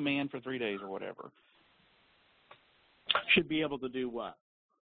swallow a man for 3 days or whatever. Should be able to do what?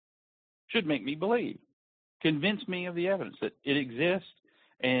 Should make me believe, convince me of the evidence that it exists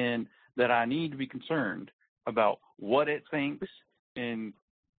and that I need to be concerned about what it thinks and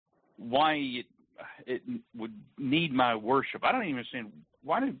why it would need my worship. I don't even understand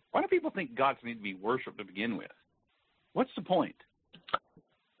why do people think gods need to be worshipped to begin with? What's the point?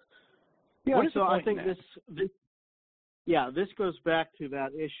 Yeah, so I think this goes back to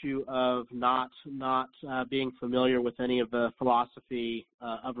that issue of not being familiar with any of the philosophy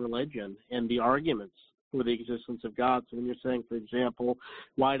of religion and the arguments for the existence of God. So when you're saying, for example,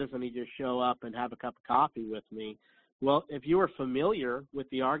 why doesn't he just show up and have a cup of coffee with me? Well, if you are familiar with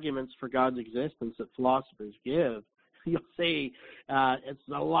the arguments for God's existence that philosophers give, you'll see it's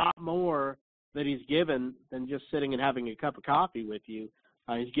a lot more that he's given than just sitting and having a cup of coffee with you.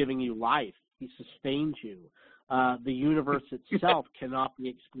 He's giving you life. He sustains you. The universe itself cannot be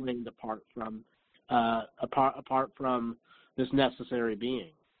explained apart from this necessary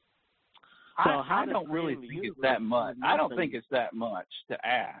being. So I don't really think it's that much. I don't think it's that much to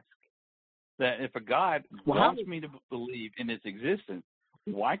ask that if a God wants me to believe in its existence,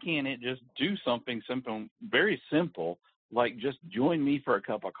 why can't it just do something simple, very simple, like just join me for a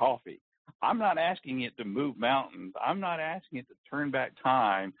cup of coffee? I'm not asking it to move mountains. I'm not asking it to turn back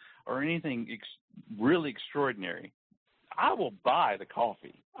time or anything really extraordinary. I will buy the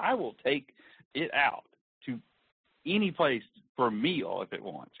coffee. I will take it out to any place for a meal if it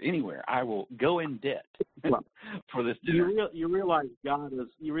wants, anywhere. I will go in debt for this dinner. You realize God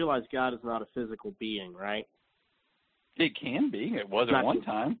is not a physical being, right? It can be. It was at one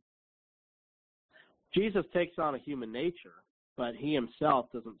time. Jesus takes on a human nature, but he himself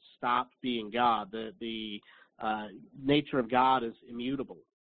doesn't stop being God. The nature of God is immutable.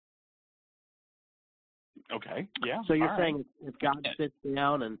 Okay, yeah. So you're saying if God sits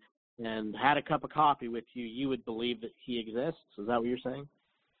down and had a cup of coffee with you, you would believe that he exists? Is that what you're saying?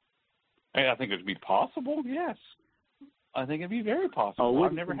 Hey, I think it would be possible, yes. I think it'd be very possible. Oh,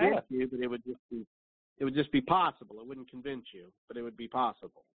 I've never had it. You, but it would just be possible. It wouldn't convince you, but it would be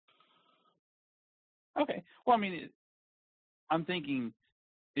possible. Okay. Well, I mean, I'm thinking,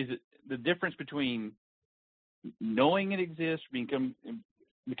 is it the difference between knowing it exists, becoming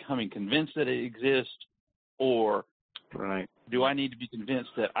convinced that it exists, or do I need to be convinced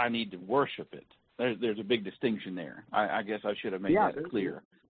that I need to worship it? There's a big distinction there. I guess I should have made that clear.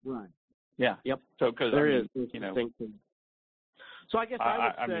 Right. Yeah. Yep. So because distinction. So I guess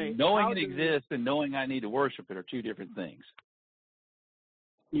I would say knowing it exists and knowing I need to worship it are two different things.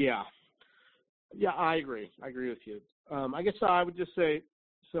 Yeah. Yeah, I agree. I agree with you. I guess I would just say,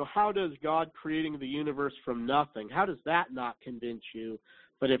 so how does God creating the universe from nothing, how does that not convince you?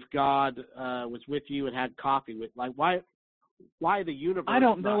 But if God was with you and had coffee with, like, why the universe? I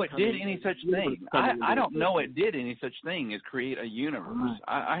don't know it did any such thing. I don't know it did any such thing as create a universe. Right.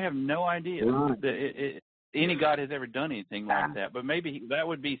 I have no idea that any God has ever done anything like that. But maybe that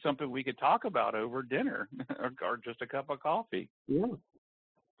would be something we could talk about over dinner or just a cup of coffee. Yeah.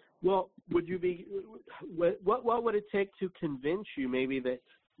 Well, would you be? What would it take to convince you? Maybe that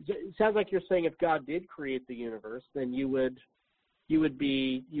it sounds like you're saying if God did create the universe, then you would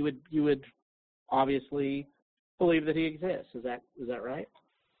obviously believe that he exists. Is that right?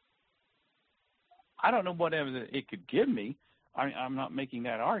 I don't know what evidence it could give me. I'm not making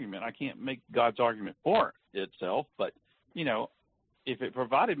that argument. I can't make God's argument for itself. But if it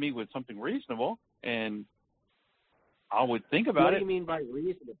provided me with something reasonable, and I would think about it. What do you mean by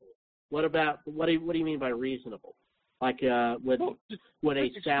reasonable? What do you mean by reasonable? Like would a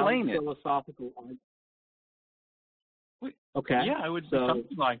sound philosophical argument? Okay. Yeah, it would be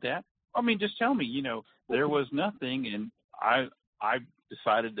something like that. I mean, just tell me, there was nothing, and I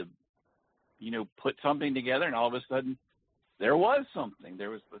decided to, put something together, and all of a sudden, there was something. There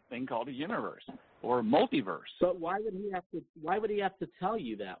was the thing called a universe or a multiverse. But why would he have to tell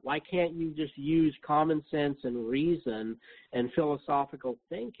you that? Why can't you just use common sense and reason and philosophical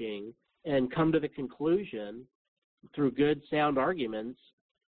thinking and come to the conclusion through good, sound arguments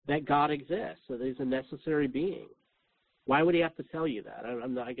that God exists, that he's a necessary being? Why would he have to tell you that?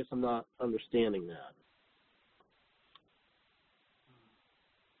 I guess I'm not understanding that.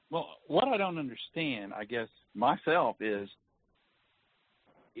 Well, what I don't understand, I guess, myself is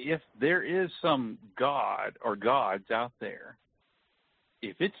if there is some God or gods out there,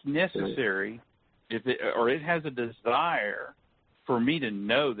 if it's necessary, it has a desire for me to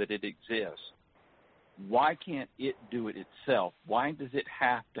know that it exists, why can't it do it itself? Why does it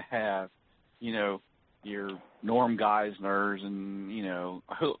have to have, your Norm Geisners and,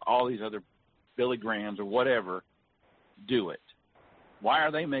 all these other Billy Grahams or whatever do it? Why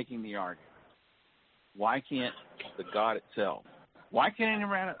are they making the argument? Why can't the God itself? Why can't he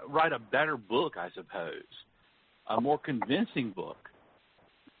write a better book, I suppose, a more convincing book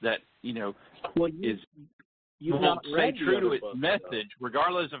that, is You've won't not stay read true to its books, message,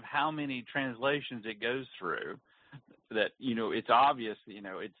 regardless of how many translations it goes through. That it's obvious.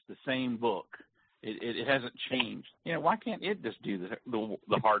 It's the same book. It hasn't changed. Why can't it just do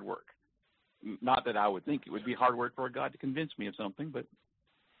the hard work? Not that I would think it would be hard work for a God to convince me of something, but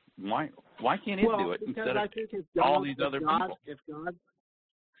why can't it do it instead of all these other people?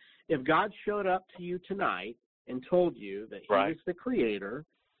 If God showed up to you tonight and told you that He was the Creator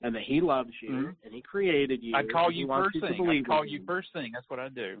and that He loves you and He created you, I'd call you first thing. I'd call you first thing. That's what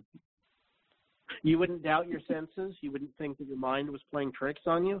I'd do. You wouldn't doubt your senses? You wouldn't think that your mind was playing tricks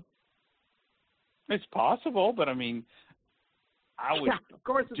on you? It's possible, but I mean, I would of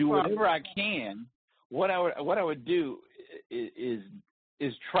course do whatever I can. What I would do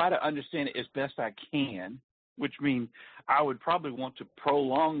is try to understand it as best I can, which means I would probably want to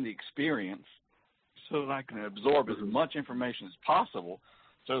prolong the experience so that I can absorb as much information as possible,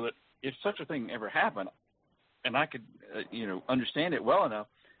 so that if such a thing ever happened, and I could understand it well enough,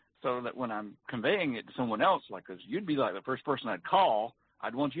 so that when I'm conveying it to someone else, like, because you'd be like the first person I'd call,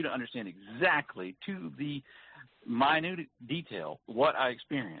 I'd want you to understand exactly to the minute detail what I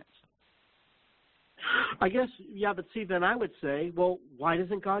experienced. I guess, but see, then I would say, well, why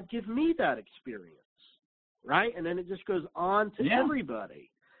doesn't God give me that experience, right? And then it just goes on to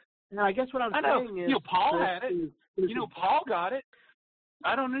everybody. Now, I guess what I'm saying is... Paul had it. Paul got it.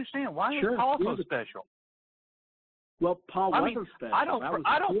 I don't understand. Why is Paul so special? Well, Paul wasn't special.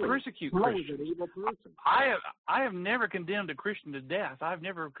 I don't persecute Paul Christians. was an evil person. I have never condemned a Christian to death. I've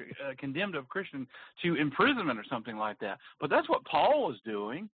never condemned a Christian to imprisonment or something like that. But that's what Paul was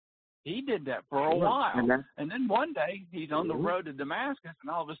doing. He did that for a while. And then one day he's on the road to Damascus,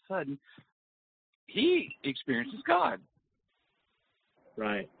 and all of a sudden he experiences God.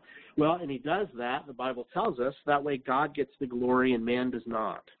 Right. Well, and he does that, the Bible tells us, that way God gets the glory and man does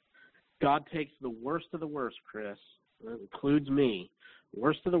not. God takes the worst of the worst, Chris. That includes me,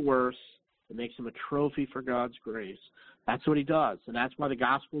 worst of the worst, and makes him a trophy for God's grace. That's what he does, and that's why the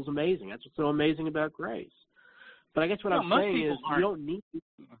gospel is amazing. That's what's so amazing about grace. But I guess what I'm saying is you don't need...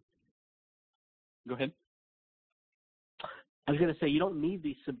 Go ahead. I was going to say you don't need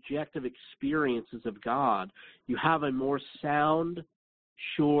these subjective experiences of God. You have a more sound,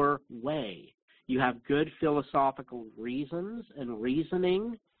 sure way. You have good philosophical reasons and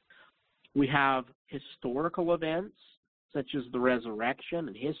reasoning. We have historical events, such as the resurrection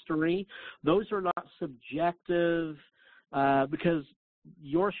and history. Those are not subjective because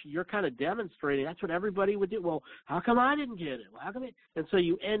you're kind of demonstrating that's what everybody would do. Well, how come I didn't get it? Well, how come and so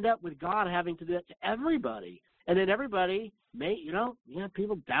you end up with God having to do that to everybody. And then everybody you have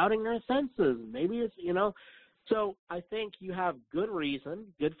people doubting their senses. Maybe it's, So I think you have good reason,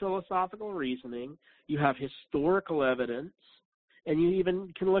 good philosophical reasoning. You have historical evidence. And you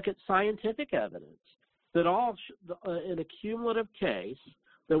even can look at scientific evidence that all in a cumulative case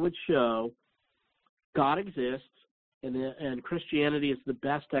that would show God exists and Christianity is the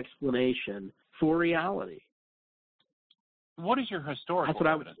best explanation for reality. What is your historical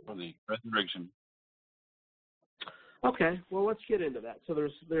evidence for the resurrection? Okay, well, let's get into that. So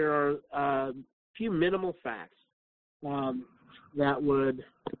there are a few minimal facts that would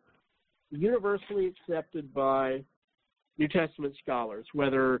be universally accepted by New Testament scholars,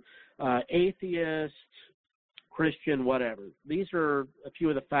 whether atheist, Christian, whatever. These are a few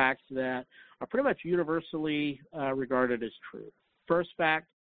of the facts that are pretty much universally regarded as true. First fact,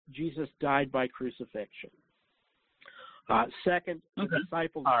 Jesus died by crucifixion. Second, the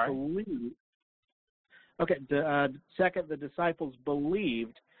disciples believed. Second, the disciples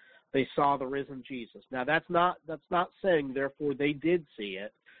believed they saw the risen Jesus. Now, that's not saying therefore they did see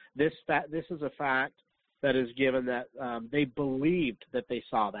it. This is a fact that is given that they believed that they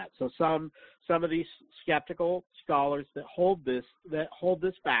saw that. So some of these skeptical scholars that hold this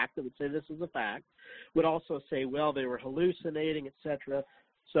fact, that would say this is a fact, would also say, well, they were hallucinating, etc.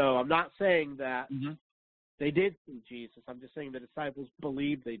 So I'm not saying that they did see Jesus. I'm just saying the disciples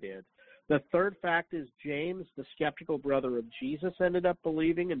believed they did. The third fact is James, the skeptical brother of Jesus, ended up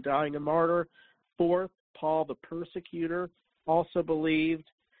believing and dying a martyr. Fourth, Paul, the persecutor, also believed.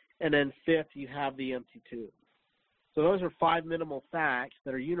 And then fifth, you have the empty tomb. So those are five minimal facts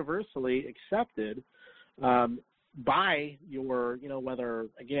that are universally accepted by your, whether,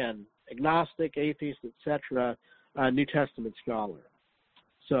 again, agnostic, atheist, etc., New Testament scholar.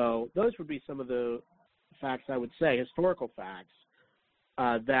 So those would be some of the facts I would say, historical facts,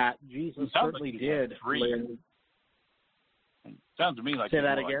 that Jesus certainly did. It sounds to me like Say he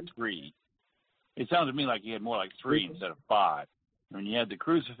had that more again? like three. It sounds to me like he had more like three instead of five. When you had the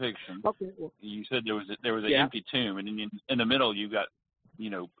crucifixion, you said there was an empty tomb, and in the middle you got,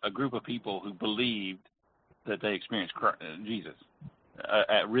 a group of people who believed that they experienced Jesus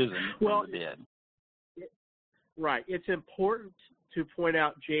risen from the dead. Right. It's important to point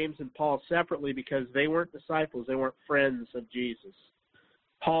out James and Paul separately because they weren't disciples. They weren't friends of Jesus.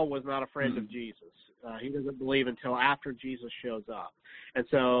 Paul was not a friend of Jesus. He doesn't believe until after Jesus shows up. And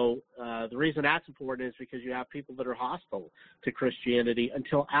so the reason that's important is because you have people that are hostile to Christianity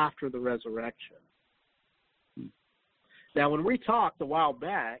until after the resurrection. Now, when we talked a while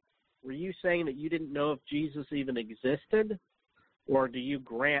back, were you saying that you didn't know if Jesus even existed, or do you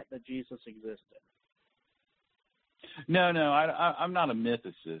grant that Jesus existed? No, I'm not a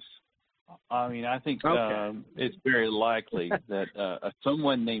mythicist. I mean, I think it's very likely that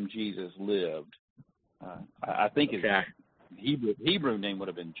someone named Jesus lived. I think his Hebrew name would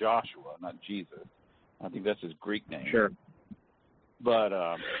have been Joshua, not Jesus. I think that's his Greek name. Sure. But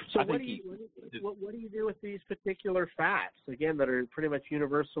so I what think what do you do with these particular facts, again, that are pretty much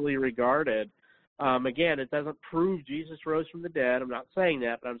universally regarded? Again, it doesn't prove Jesus rose from the dead. I'm not saying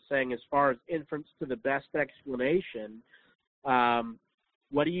that, but I'm saying as far as inference to the best explanation,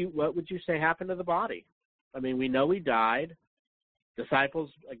 what would you say happened to the body? I mean, we know he died. Disciples,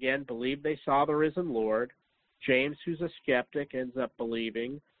 again, believed they saw the risen Lord. James, who's a skeptic, ends up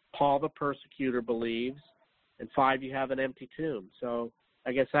believing. Paul, the persecutor, believes. And 5, you have an empty tomb. So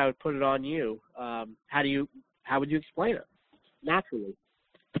I guess I would put it on you. How would you explain it naturally?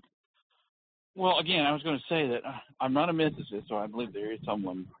 Well, again, I was going to say that I'm not a mythicist, so I believe there is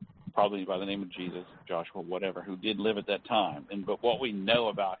someone, probably by the name of Jesus, Joshua, whatever, who did live at that time. But what we know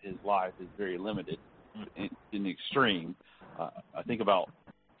about his life is very limited in the extreme. I think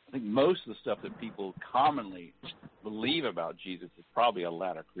most of the stuff that people commonly believe about Jesus is probably a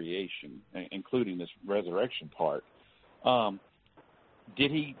latter creation, including this resurrection part.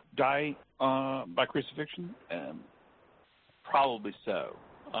 Did he die by crucifixion? Probably so.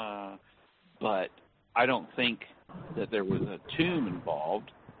 But I don't think that there was a tomb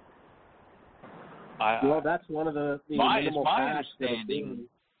involved. That's one of the minimal facts.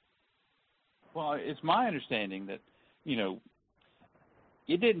 It's my understanding that,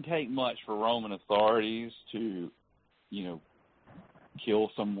 it didn't take much for Roman authorities to,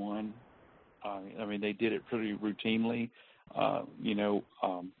 kill someone. I mean, they did it pretty routinely.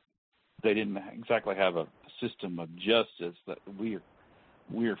 They didn't exactly have a system of justice that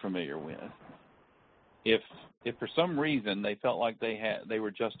we're familiar with. If for some reason they felt like they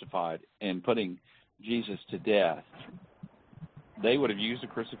were justified in putting Jesus to death, they would have used a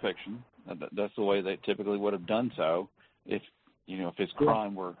crucifixion. That's the way they typically would have done so. If his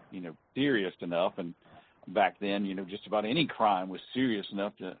crime were serious enough, and back then just about any crime was serious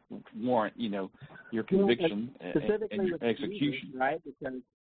enough to warrant your conviction and your execution. Jesus, right? Because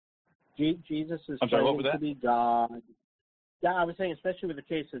Jesus is claiming to be God. Yeah, I was saying, especially with the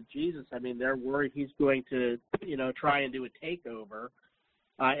case of Jesus, I mean, they're worried he's going to, try and do a takeover,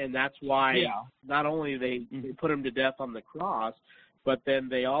 and that's why not only they put him to death on the cross, but then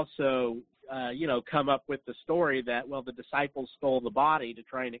they also, come up with the story that, the disciples stole the body to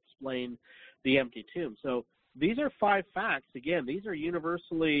try and explain the empty tomb. So these are 5 facts. Again, these are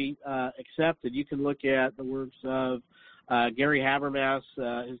universally accepted. You can look at the works of Gary Habermas,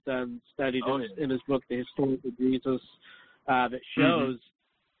 has done studies in his book, The Historical Jesus, that shows,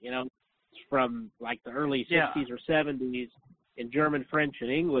 from like the early 60s or 70s in German, French,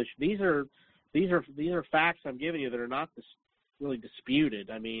 and English. These are facts I'm giving you that are not really disputed.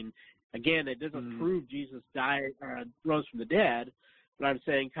 I mean, again, it doesn't prove Jesus died rose from the dead, but I'm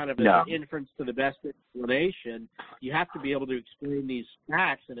saying kind of an inference to the best explanation. You have to be able to explain these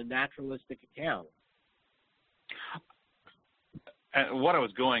facts in a naturalistic account. What I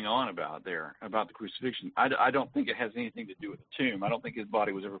was going on about the crucifixion, I don't think it has anything to do with the tomb. I don't think his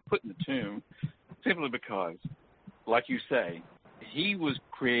body was ever put in the tomb, simply because, like you say, he was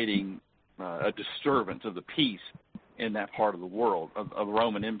creating a disturbance of the peace in that part of the world, of the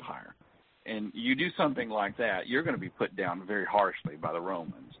Roman Empire. And you do something like that, you're going to be put down very harshly by the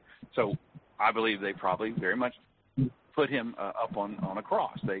Romans. So I believe they probably very much put him up on a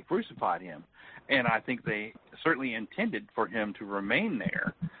cross. They crucified him. And I think they certainly intended for him to remain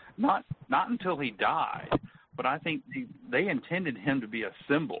there, not until he died, but I think they intended him to be a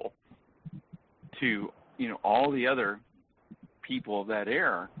symbol to all the other people of that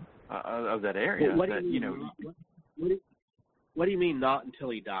era, What do you mean not until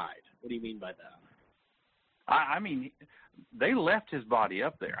he died? What do you mean by that? I mean, they left his body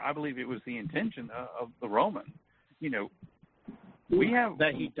up there. I believe it was the intention of the Roman.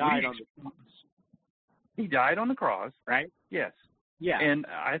 That he died on the cross. He died on the cross. Right? Yes. Yeah. And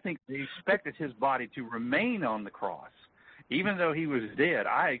I think they expected his body to remain on the cross. Even though he was dead,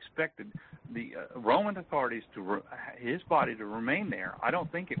 I expected the Roman authorities his body to remain there. I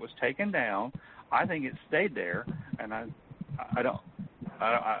don't think it was taken down. I think it stayed there, and I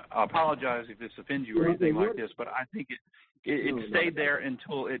apologize if this offends you or anything like this, but I think it stayed there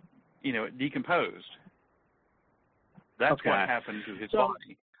until it decomposed. That's what happened to his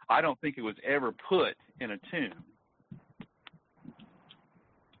body. I don't think it was ever put in a tomb.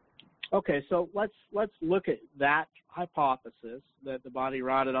 Okay, so let's look at that hypothesis that the body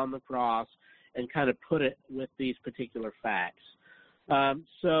rotted on the cross and kind of put it with these particular facts.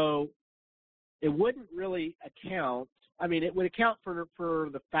 So it wouldn't really account. I mean, it would account for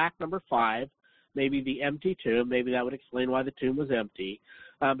the fact number 5, maybe the empty tomb. Maybe that would explain why the tomb was empty.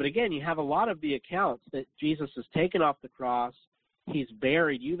 But again, you have a lot of the accounts that Jesus is taken off the cross. He's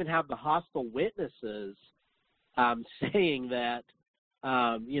buried. You even have the hostile witnesses saying that,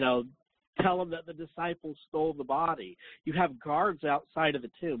 tell them that the disciples stole the body. You have guards outside of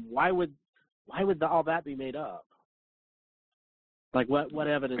the tomb. Why would all that be made up? Like, what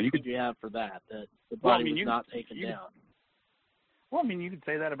evidence could you have for that the body was not taken down? Well, I mean, you could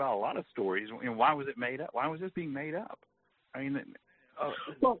say that about a lot of stories. Why was it made up? Why was this being made up? I mean,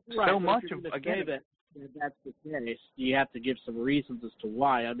 so much of again that that's the case. You have to give some reasons as to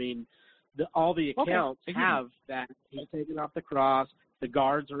why. I mean, all the accounts have that he's taken off the cross. The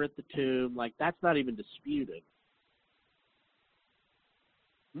guards are at the tomb. Like, that's not even disputed.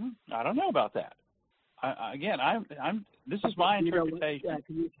 I don't know about that. I'm. This is my interpretation.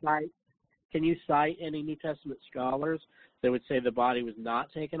 Can you cite any New Testament scholars that would say the body was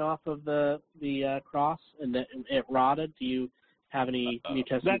not taken off of the cross and that it rotted? Do you have any New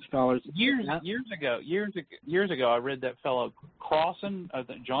Testament scholars? Years ago, I read that fellow Crossan,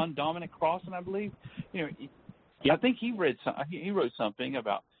 John Dominic Crossan, I believe. I think he wrote something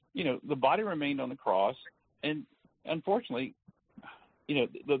about the body remained on the cross, and unfortunately,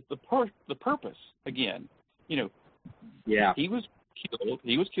 the purpose again, he was killed.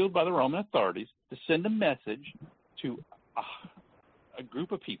 He was killed by the Roman authorities to send a message to a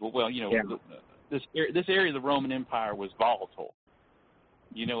group of people. Well, this area of the Roman Empire was volatile.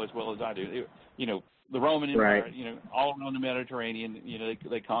 As well as I do. The Roman Empire, all around the Mediterranean.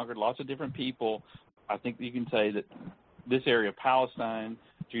 They conquered lots of different people. I think you can say that this area of Palestine,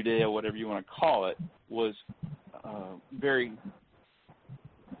 Judea, whatever you want to call it, was very.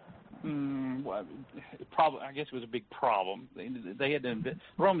 I guess it was a big problem. They had to the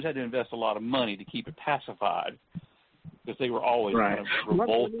Romans had to invest a lot of money to keep it pacified because they were always kind of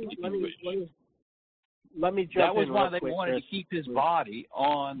revolting. Let me jump in. That was why they wanted to keep his body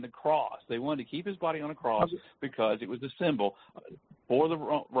on the cross. They wanted to keep his body on a cross because it was a symbol for the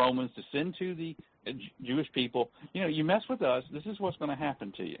Romans to send to the Jewish people. You mess with us, this is what's going to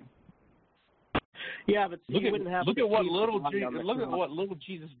happen to you. Yeah, but look at what little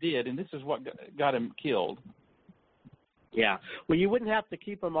Jesus did, and this is what got him killed. Yeah, well, you wouldn't have to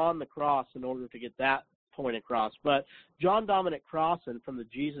keep him on the cross in order to get that point across. But John Dominic Crossan from the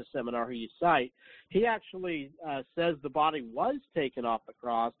Jesus Seminar, who you cite, he actually says the body was taken off the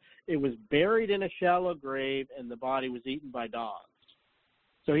cross. It was buried in a shallow grave, and the body was eaten by dogs.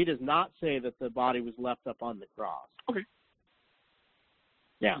 So he does not say that the body was left up on the cross. Okay.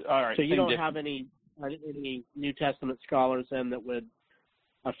 Yeah. All right. So you don't have any New Testament scholars then that would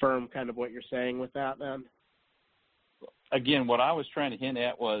affirm kind of what you're saying with that then? Again, what I was trying to hint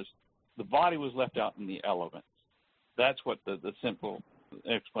at was the body was left out in the elements. That's what the simple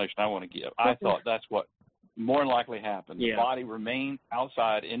explanation I want to give. I thought that's what more than likely happened. The body remained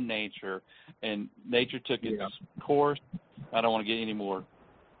outside in nature, and nature took its course. I don't want to get any more,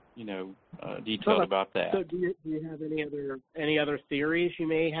 detailed about that. So do you have any other theories you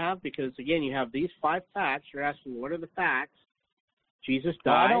may have? Because again, you have these 5 facts. You're asking, what are the facts? Jesus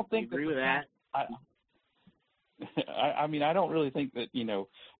died. Well, I don't think you agree with that. I mean, I don't really think that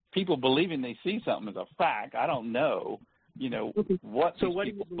people believing they see something as a fact. I don't know, what these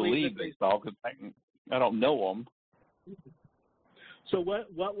people believe they saw because I don't know them. So what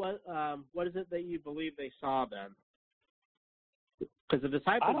is it that you believe they saw then? Because the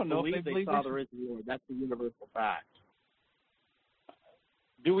disciples believe they saw the risen Lord. That's the universal fact.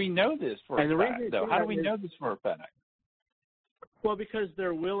 Do we know this for a fact, though? How do we know this for a fact? Well, because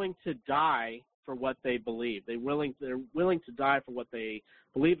they're willing to die for what they believe. They're willing to die for what they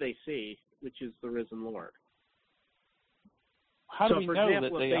believe they see, which is the risen Lord. How do we know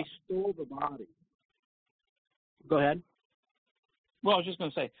example, that if they stole the body? Go ahead. Well, I was just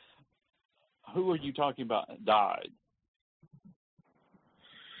going to say, who are you talking about that died?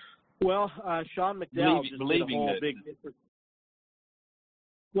 Well, Sean McDowell just did a whole big.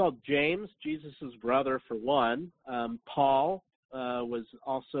 Well, James, Jesus' brother, for one. Paul, was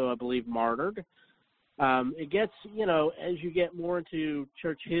also, I believe, martyred. It gets, as you get more into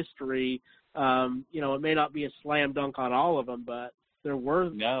church history, it may not be a slam dunk on all of them, but there were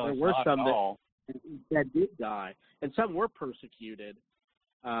some that did die, and some were persecuted.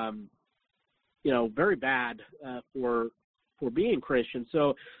 Very bad for being Christian.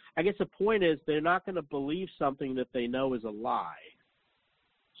 So I guess the point is they're not going to believe something that they know is a lie.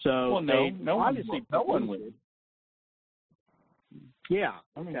 So no one would. Yeah.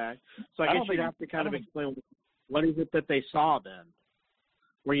 Okay. So I guess you'd have to kind of explain what is it that they saw then.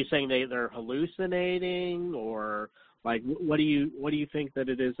 Were you saying they're hallucinating, or like what do you think that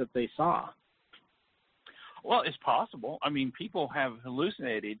it is that they saw? Well, it's possible. I mean, people have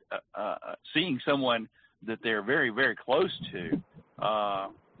hallucinated seeing someone that they're very, very close to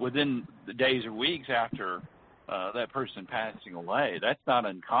within the days or weeks after that person passing away. That's not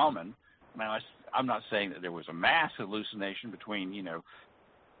uncommon. Now, I'm not saying that there was a mass hallucination between,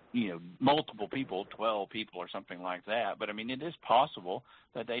 multiple people, 12 people or something like that. But, I mean, it is possible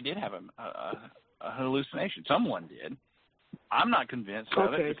that they did have a hallucination. Someone did. I'm not convinced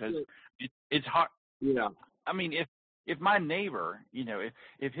of it because it's hard. Yeah. I mean, if my neighbor,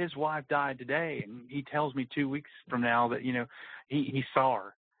 if his wife died today and he tells me 2 weeks from now that, he saw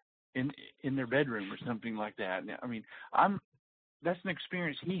her in their bedroom or something like that. I mean, that's an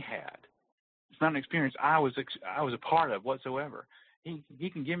experience he had. It's not an experience I was a part of whatsoever. He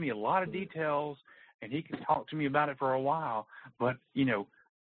can give me a lot of details and he can talk to me about it for a while, but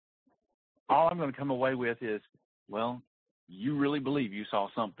all I'm going to come away with is, well, you really believe you saw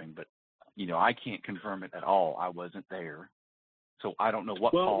something, but I can't confirm it at all. I wasn't there, so I don't know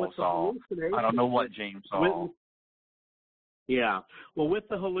what Paul saw. I don't know what James saw. Yeah. Well, with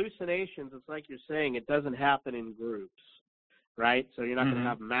the hallucinations, it's like you're saying, it doesn't happen in groups, right? So you're not going to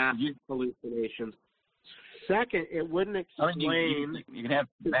have mass hallucinations. Second, it wouldn't explain. You can have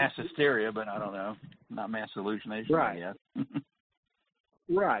mass hysteria, but I don't know, not mass hallucination. Right. Yeah.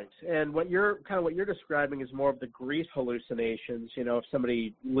 Right. And what you're describing is more of the grief hallucinations. If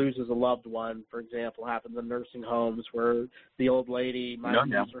somebody loses a loved one, for example, happens in nursing homes where the old lady might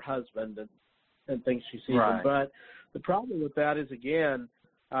lose her husband and thinks she sees him. But the problem with that is, again,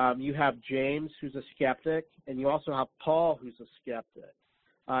 you have James, who's a skeptic, and you also have Paul, who's a skeptic.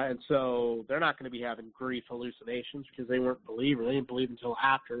 And so they're not going to be having grief hallucinations because they weren't believers. They didn't believe until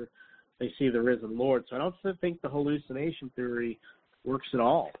after they see the risen Lord. So I don't think the hallucination theory works at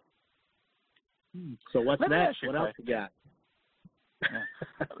all. So what's next? What else you got?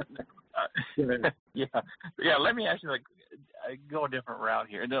 Yeah. Let me actually go a different route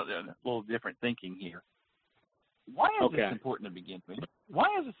here, a little different thinking here. Why is this important to begin with? Why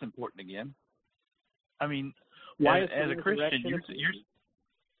is this important again? I mean, why as a Christian,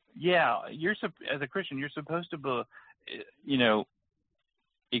 as a Christian, you're supposed to,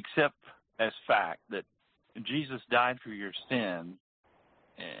 accept as fact that Jesus died for your sins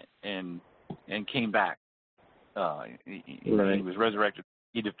and came back. He was resurrected.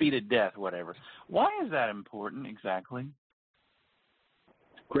 He defeated death, whatever. Why is that important exactly?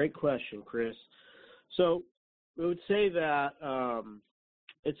 Great question, Chris. So we would say that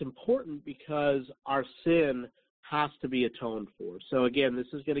it's important because our sin has to be atoned for. So again, this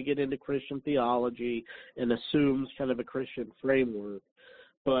is going to get into Christian theology and assumes kind of a Christian framework.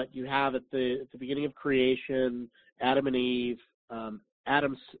 But you have at the beginning of creation, Adam and Eve.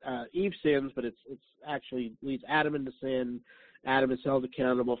 Eve sins, but it's actually leads Adam into sin. Adam is held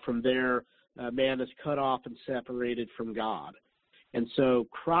accountable. From there, man is cut off and separated from God. And so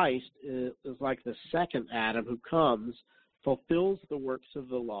Christ is like the second Adam who comes, fulfills the works of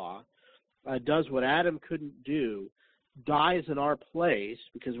the law, does what Adam couldn't do, dies in our place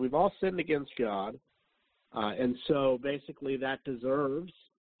because we've all sinned against God. And so basically that deserves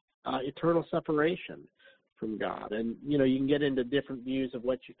eternal separation from God. And, you can get into different views of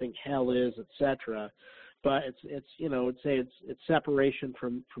what you think hell is, etc. But it's it's separation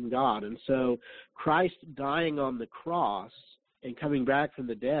from God. And so Christ dying on the cross and coming back from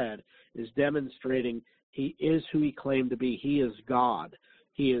the dead is demonstrating he is who he claimed to be. He is God.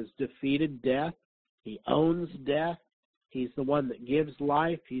 He has defeated death. He owns death. He's the one that gives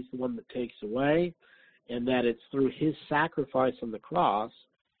life. He's the one that takes away. And that it's through his sacrifice on the cross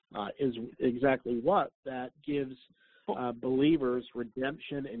is exactly what that gives believers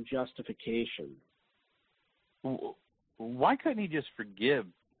redemption and justification. Why couldn't he just forgive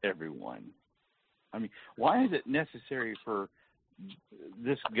everyone? I mean, why is it necessary for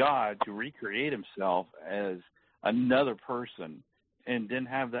this God to recreate himself as another person and then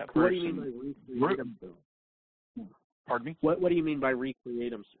have that person? What do you mean by recreate himself? Pardon me? What do you mean by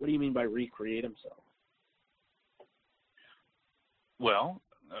recreate himself? What do you mean by recreate himself? Well,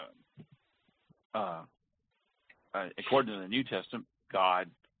 according to the New Testament, God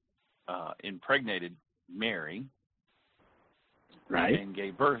impregnated Mary, right, and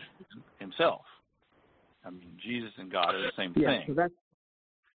gave birth himself. I mean, Jesus and God are the same thing. So that's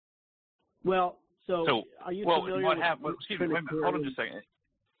So are you familiar what with happened? Excuse me, wait a minute. Hold on just a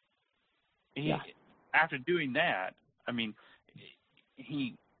second. After doing that, I mean,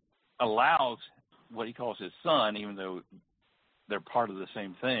 he allows what he calls his son, even though they're part of the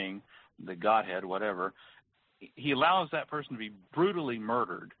same thing, the Godhead, whatever. He allows that person to be brutally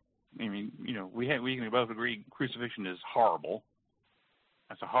murdered. I mean, we can both agree crucifixion is horrible.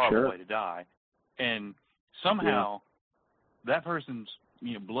 That's a horrible way to die. And somehow that person's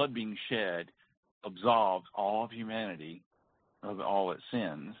blood being shed absolves all of humanity of all its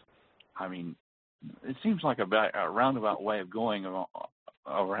sins. I mean, it seems like a roundabout way of going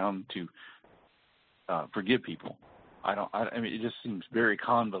around to forgive people. I mean, it just seems very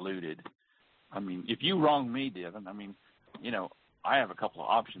convoluted. I mean, if you wrong me, Devin, I mean, I have a couple of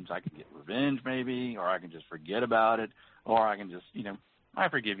options. I can get revenge maybe, or I can just forget about it, or I can just, I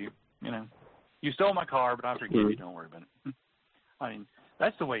forgive you. You stole my car, but I forgive you. Don't worry about it. I mean,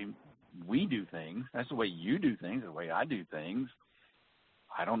 that's the way we do things. That's the way you do things, the way I do things.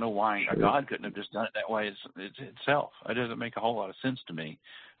 I don't know why God couldn't have just done it that way itself. It doesn't make a whole lot of sense to me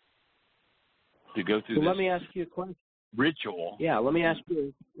to go through this. Let me ask you a question. Ritual. Yeah, let me ask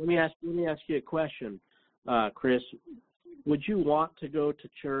you a question, Chris. Would you want to go to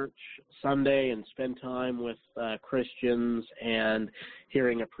church Sunday and spend time with Christians and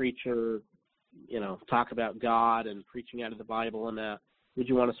hearing a preacher, talk about God and preaching out of the Bible and that? Would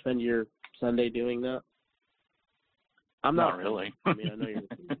you want to spend your Sunday doing that? I'm not really. I mean, I know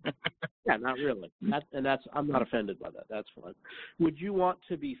you're. Yeah, not really. I'm not offended by that. That's fine. Would you want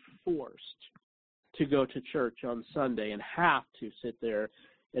to be forced to go to church on Sunday and have to sit there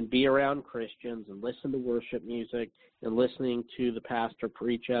and be around Christians and listen to worship music and listening to the pastor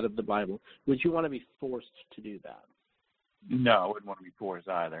preach out of the Bible? Would you want to be forced to do that? No, I wouldn't want to be forced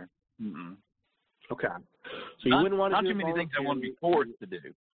either. Mm-mm. Okay. So you wouldn't want to do not too many things I want to be forced to do.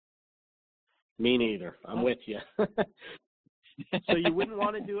 Me neither. I'm with you. So you wouldn't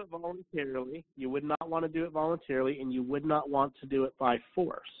want to do it voluntarily. You would not want to do it voluntarily, and you would not want to do it by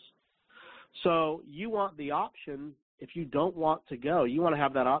force. So you want the option, if you don't want to go, you want to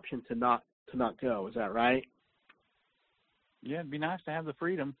have that option to not go. Is that right? Yeah, it'd be nice to have the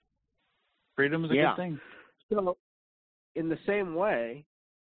freedom. Freedom is a good thing. So in the same way,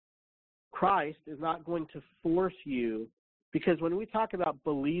 Christ is not going to force you, because when we talk about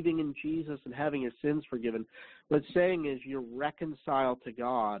believing in Jesus and having your sins forgiven, what it's saying is you're reconciled to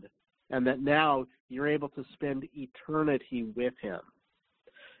God and that now you're able to spend eternity with him.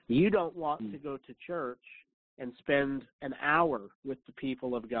 You don't want to go to church and spend an hour with the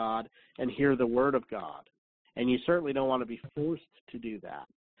people of God and hear the word of God. And you certainly don't want to be forced to do that.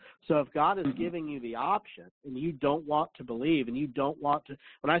 So if God is giving you the option and you don't want to believe and you don't want to,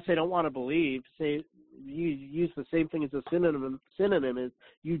 when I say don't want to believe, say you use the same thing as a synonym is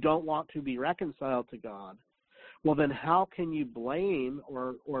you don't want to be reconciled to God. Well, then how can you blame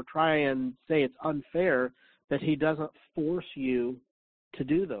or try and say it's unfair that he doesn't force you to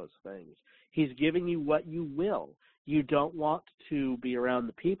do those things? He's giving you what you will. You don't want to be around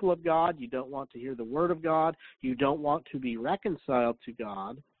the people of God. You don't want to hear the word of God. You don't want to be reconciled to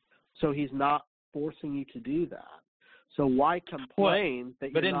God. So he's not forcing you to do that. So why complain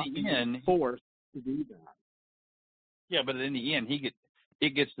that you're not being forced to do that? Yeah, but in the end,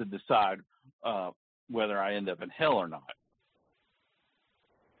 it gets to decide whether I end up in hell or not.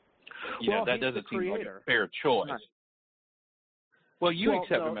 That doesn't seem like a fair choice. Right. Well, you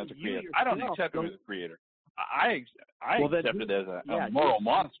accept him as a creator. I don't accept him as a creator. I accept it as a moral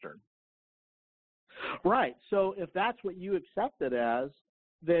monster. Right. So if that's what you accept it as,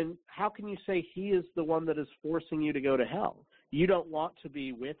 then how can you say he is the one that is forcing you to go to hell? You don't want to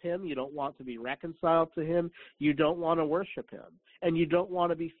be with him. You don't want to be reconciled to him. You don't want to worship him. And you don't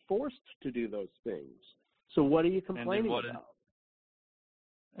want to be forced to do those things. So what are you complaining about?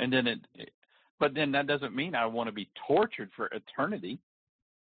 But then that doesn't mean I want to be tortured for eternity.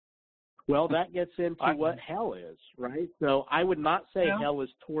 Well, that gets into what hell is, right? So I would not say hell is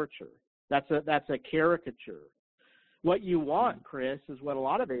torture. That's a caricature. What you want, Chris, is what a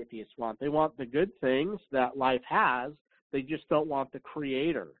lot of atheists want. They want the good things that life has. They just don't want the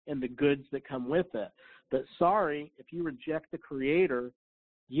Creator and the goods that come with it. But sorry, if you reject the Creator,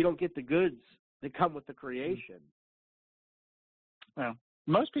 you don't get the goods that come with the creation. Well,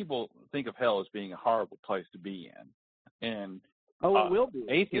 most people think of hell as being a horrible place to be in. And it will be.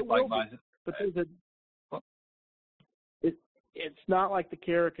 Atheists like mine. But It's not like the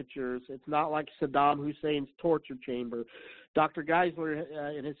caricatures. It's not like Saddam Hussein's torture chamber. Dr. Geisler,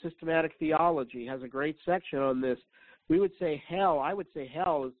 in his systematic theology, has a great section on this. We would say hell. I would say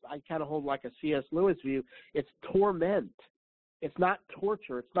hell is, I kind of hold like a C.S. Lewis view. It's torment. It's not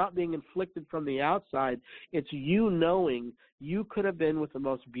torture. It's not being inflicted from the outside. It's you knowing you could have been with the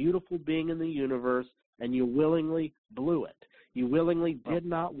most beautiful being in the universe, and you willingly blew it. You willingly did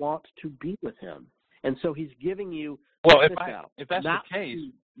not want to be with him. And so he's giving you, well, if that's not, the case,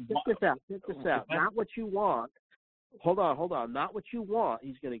 check this out. Not what you want. Hold on. Not what you want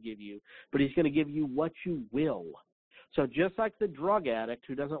he's going to give you, but he's going to give you what you will. So just like the drug addict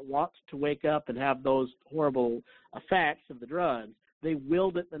who doesn't want to wake up and have those horrible effects of the drugs, they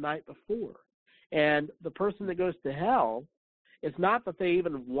willed it the night before. And the person that goes to hell, it's not that they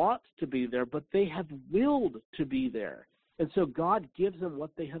even want to be there, but they have willed to be there. And so God gives them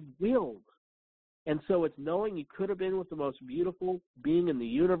what they have willed. And so it's knowing you could have been with the most beautiful being in the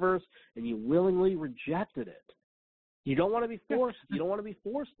universe, and you willingly rejected it. You don't want to be forced. You don't want to be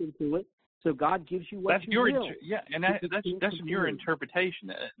forced into it. So God gives you what you will. And that's your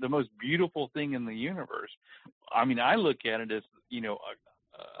interpretation. The most beautiful thing in the universe. I mean, I look at it as,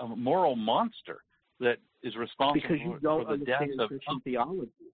 a moral monster that is responsible for the death of Christian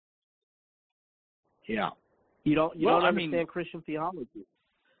theology. Yeah. You don't understand Christian theology.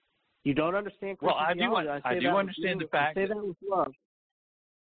 You don't understand Christian theology. I do understand the fact. I say that with love.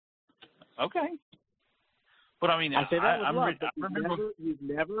 Okay. But I mean, I say that with love.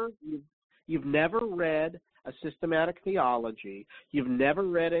 You've never read a systematic theology. You've never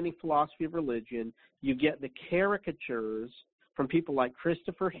read any philosophy of religion. You get the caricatures from people like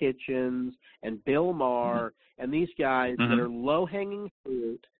Christopher Hitchens and Bill Maher and these guys that are low-hanging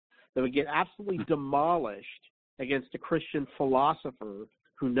fruit that would get absolutely demolished against a Christian philosopher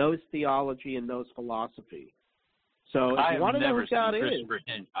who knows theology and knows philosophy. So if you want to know who God is...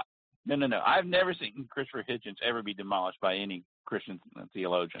 No. I've never seen Christopher Hitchens ever be demolished by any Christian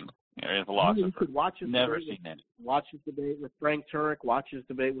theologian or philosopher. You could watch his Watch his debate with Frank Turek. Watch his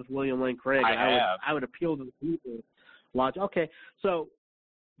debate with William Lane Craig. I would appeal to the people. Watch. Okay, so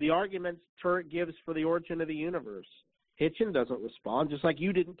the arguments Turek gives for the origin of the universe, Hitchens doesn't respond, just like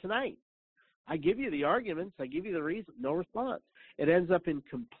you didn't tonight. I give you the arguments. I give you the reason. No response. It ends up in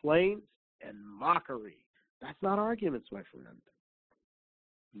complaints and mockery. That's not arguments, my friend.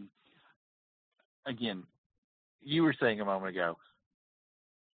 Again, you were saying a moment ago,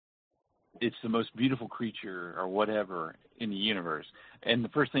 it's the most beautiful creature or whatever in the universe. And the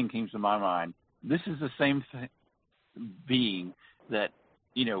first thing that came to my mind, this is the same being that,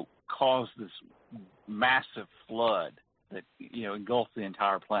 caused this massive flood that, engulfed the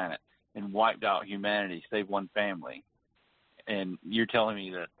entire planet and wiped out humanity, save one family. And you're telling me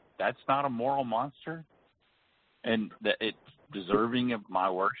that that's not a moral monster and that it's deserving of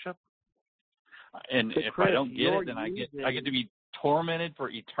my worship? And if I don't get it, then I get to be tormented for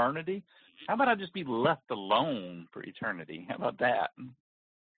eternity. How about I just be left alone for eternity? How about that?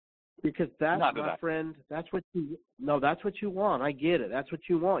 Because friend, that's what you want. I get it. That's what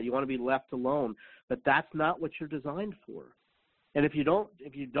you want. You want to be left alone, but that's not what you're designed for. And if you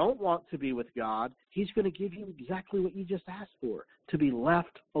don't want to be with God, He's going to give you exactly what you just asked for, to be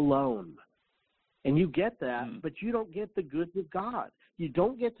left alone. And you get that, but you don't get the goods of God. You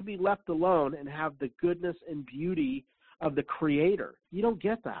don't get to be left alone and have the goodness and beauty of the Creator. You don't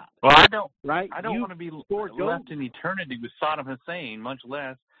get that. Well, I don't. Right? I don't want to be left in eternity with Saddam Hussein, much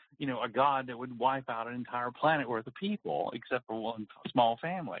less, a God that would wipe out an entire planet worth of people, except for one small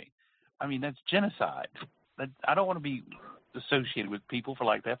family. I mean, that's genocide. I don't want to be associated with people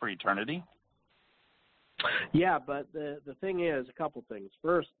like that for eternity. Yeah, but the thing is, a couple things.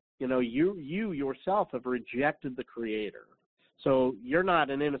 First, you yourself have rejected the Creator. So you're not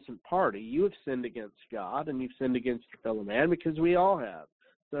an innocent party. You have sinned against God, and you've sinned against your fellow man, because we all have.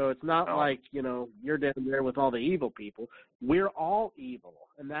 So it's not like, you're down there with all the evil people. We're all evil,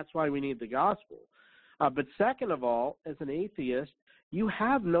 and that's why we need the gospel. But second of all, as an atheist, you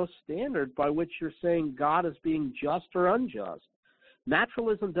have no standard by which you're saying God is being just or unjust.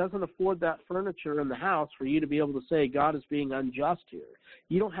 Naturalism doesn't afford that furniture in the house for you to be able to say God is being unjust here.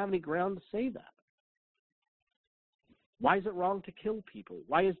 You don't have any ground to say that. Why is it wrong to kill people?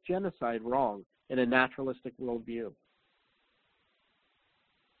 Why is genocide wrong in a naturalistic worldview?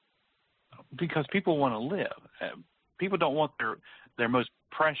 Because people want to live. People don't want their most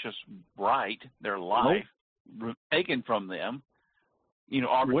precious right, their life, taken from them,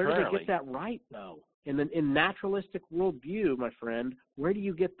 arbitrarily. Where do they get that right, though? In naturalistic worldview, my friend, where do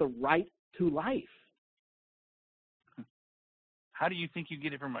you get the right to life? How do you think you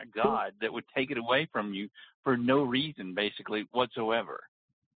get it from a God that would take it away from you for no reason, basically, whatsoever?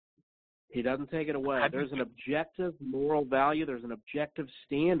 He doesn't take it away. There's an objective moral value. There's an objective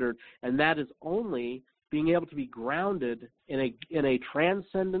standard, and that is only being able to be grounded in a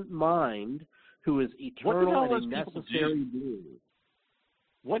transcendent mind who is eternal and a necessary being.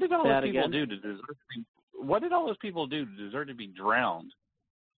 What did all those people do to deserve to be? What did all those people do to deserve to be drowned?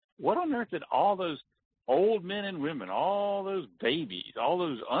 What on earth did all those old men and women, all those babies, all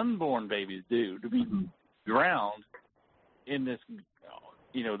those unborn babies do to be drowned in this,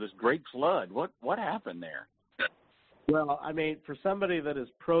 this great flood? What happened there? Well, I mean, for somebody that is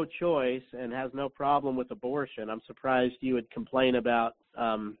pro-choice and has no problem with abortion, I'm surprised you would complain about,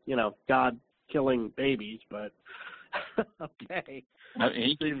 God killing babies, but okay.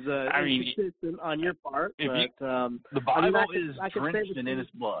 Seems inconsistent on your part. The Bible is drenched in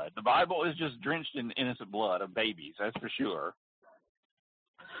innocent blood. The Bible is just drenched in innocent blood of babies, that's for sure.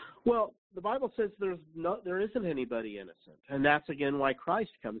 Well, the Bible says there isn't anybody innocent, and that's, again, why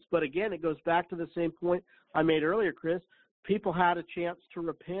Christ comes. But, again, it goes back to the same point I made earlier, Chris. People had a chance to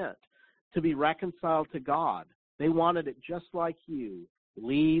repent, to be reconciled to God. They wanted it just like you.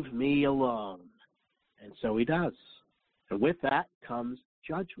 Leave me alone. And so he does. And with that comes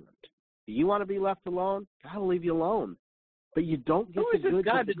judgment. Do you want to be left alone? God will leave you alone. But you don't get the good. Who is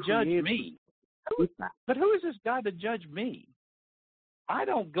this God to judge me? But who is this God to judge me? I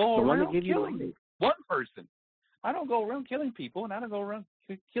don't go around killing one person. I don't go around killing people, and I don't go around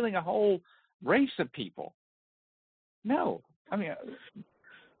killing a whole race of people. No. I mean,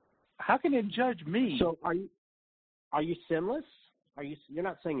 how can it judge me? So are you sinless? You're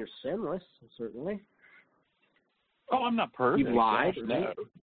not saying you're sinless, certainly. Oh, I'm not perfect. You've lied. No.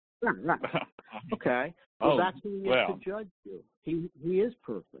 Right. Okay. Well, that's who he is to judge you. He is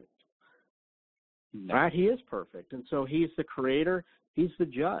perfect. No. Right? He is perfect. And so he's the creator. He's the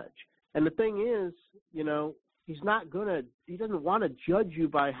judge. And the thing is, he doesn't want to judge you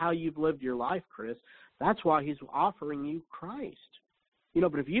by how you've lived your life, Chris. That's why he's offering you Christ.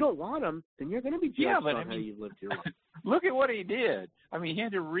 But if you don't want him, then you're going to be judged on how you've lived your life. Look at what he did. I mean, he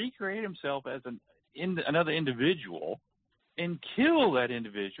had to recreate himself as another individual and kill that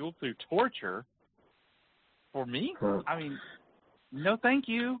individual through torture for me? I mean, no thank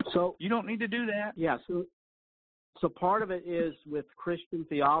you. So you don't need to do that. Yeah, so part of it is with Christian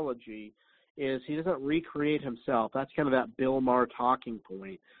theology is he doesn't recreate himself. That's kind of that Bill Maher talking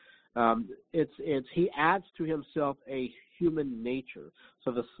point. It's he adds to himself a human nature.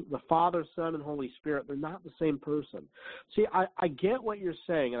 So the Father, Son, and Holy Spirit, they're not the same person. See, I get what you're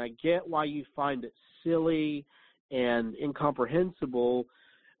saying, and I get why you find it silly and incomprehensible.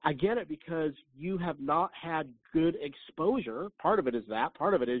 I get it because you have not had good exposure. Part of it is that.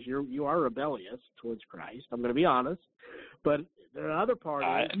 Part of it is you are rebellious towards Christ. I'm going to be honest. But the other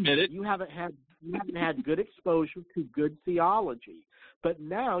part is you haven't had good exposure to good theology. But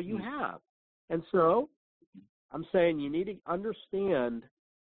now you have. And so I'm saying you need to understand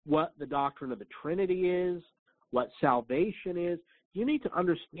what the doctrine of the Trinity is, what salvation is. You need to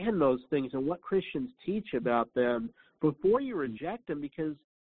understand those things and what Christians teach about them before you reject them, because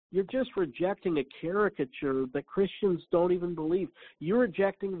you're just rejecting a caricature that Christians don't even believe. You're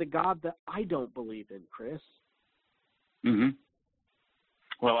rejecting the God that I don't believe in, Chris. Mm-hmm.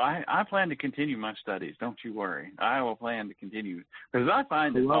 Well, I plan to continue my studies. Don't you worry. I will plan to continue because I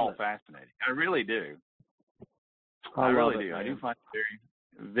find it all fascinating. I really do. I really do. I do find it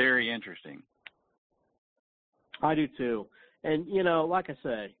very, very interesting. I do too. And, like I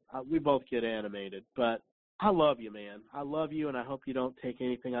say, we both get animated, but I love you, man. I love you, and I hope you don't take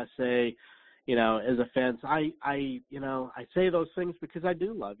anything I say, as offense. I say those things because I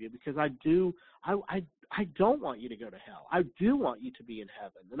do love you, because I don't want you to go to hell. I do want you to be in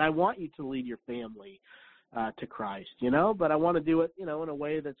heaven, and I want you to lead your family to Christ, but I want to do it, in a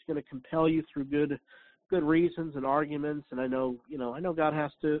way that's going to compel you through good reasons and arguments, and I know God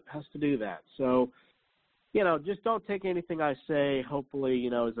has to do that. So, just don't take anything I say, hopefully,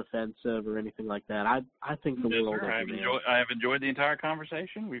 as offensive or anything like that. I think the world of it. I have enjoyed the entire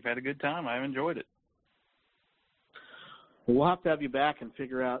conversation. We've had a good time. I've enjoyed it. We'll have to have you back and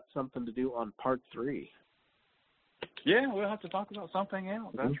figure out something to do on part 3. Yeah, we'll have to talk about something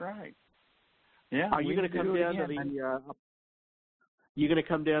else. Mm-hmm. That's right. Yeah. Are you going to come down to the? You going to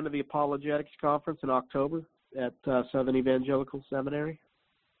come down to the Apologetics Conference in October at Southern Evangelical Seminary?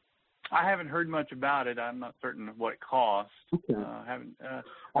 I haven't heard much about it. I'm not certain of what it costs. Okay. I'm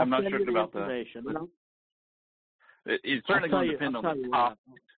not certain about information. It's certainly going to depend on the topic.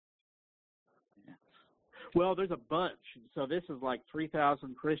 Yeah. Well, there's a bunch. So this is like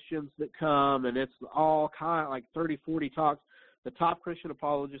 3,000 Christians that come, and it's all kind of like 30, 40 talks. the top Christian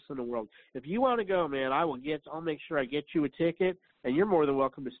apologists in the world. If you want to go, man, I'll make sure I get you a ticket, and you're more than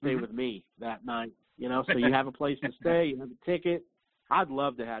welcome to stay with me that night. So you have a place to stay, you have a ticket. I'd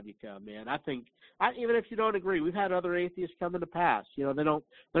love to have you come, man. I think, even if you don't agree, we've had other atheists come in the past.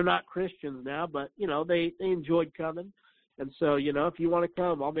 They're not Christians now, but they enjoyed coming. And so, if you want to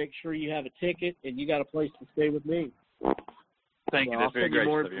come, I'll make sure you have a ticket and you got a place to stay with me. Thank you. That's very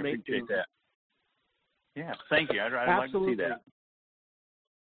gracious of you. I appreciate that. Yeah, thank you. I'd like to see that.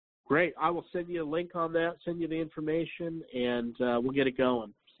 Great. I will send you a link on that, send you the information, and we'll get it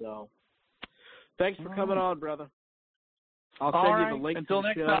going. So, thanks for coming on, brother. I'll send you the link. Until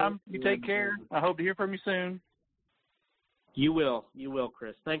next time, you take care. I hope to hear from you soon. You will,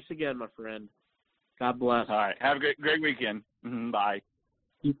 Chris. Thanks again, my friend. God bless. All right. Have a great weekend. Bye.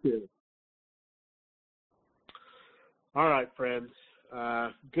 You too. All right, friends.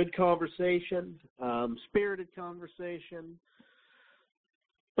 Good conversation, spirited conversation,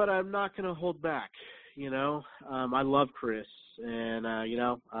 but I'm not going to hold back. I love Chris, and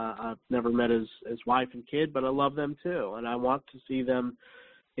I've never met his wife and kid, but I love them too, and I want to see them.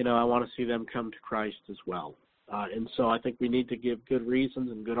 I want to see them come to Christ as well. And so I think we need to give good reasons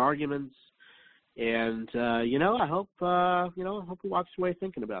and good arguments. And I hope he walks away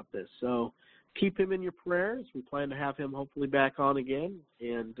thinking about this. So keep him in your prayers. We plan to have him hopefully back on again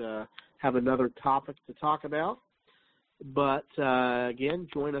and have another topic to talk about. But again,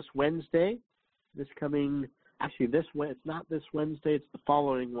 join us Wednesday. It's not this Wednesday. It's the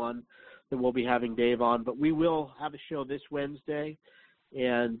following one that we'll be having Dave on. But we will have a show this Wednesday,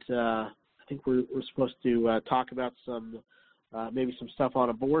 and I think we're supposed to talk about maybe some stuff on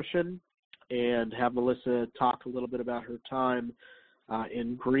abortion, and have Melissa talk a little bit about her time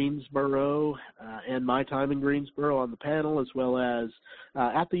in Greensboro and my time in Greensboro on the panel, as well as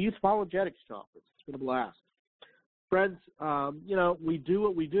at the Youth Apologetics Conference. It's been a blast. Friends, we do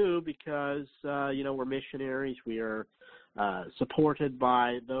what we do because, we're missionaries. We are supported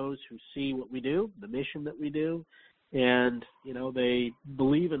by those who see what we do, the mission that we do, and, they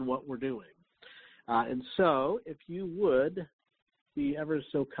believe in what we're doing. And so if you would be ever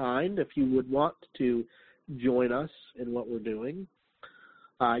so kind, if you would want to join us in what we're doing,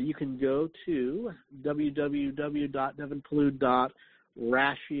 you can go to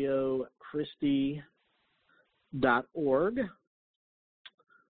www.devinpellew.ratiochristi.org.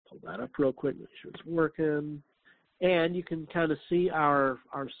 Pull that up real quick, make sure it's working. And you can kind of see our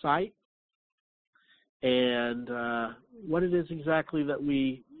site and what it is exactly that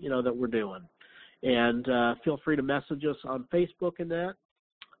we're doing. And feel free to message us on Facebook and that.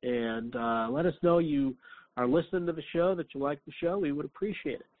 And let us know you are listening to the show, that you like the show. We would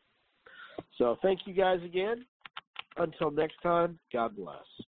appreciate it. So thank you guys again. Until next time, God bless.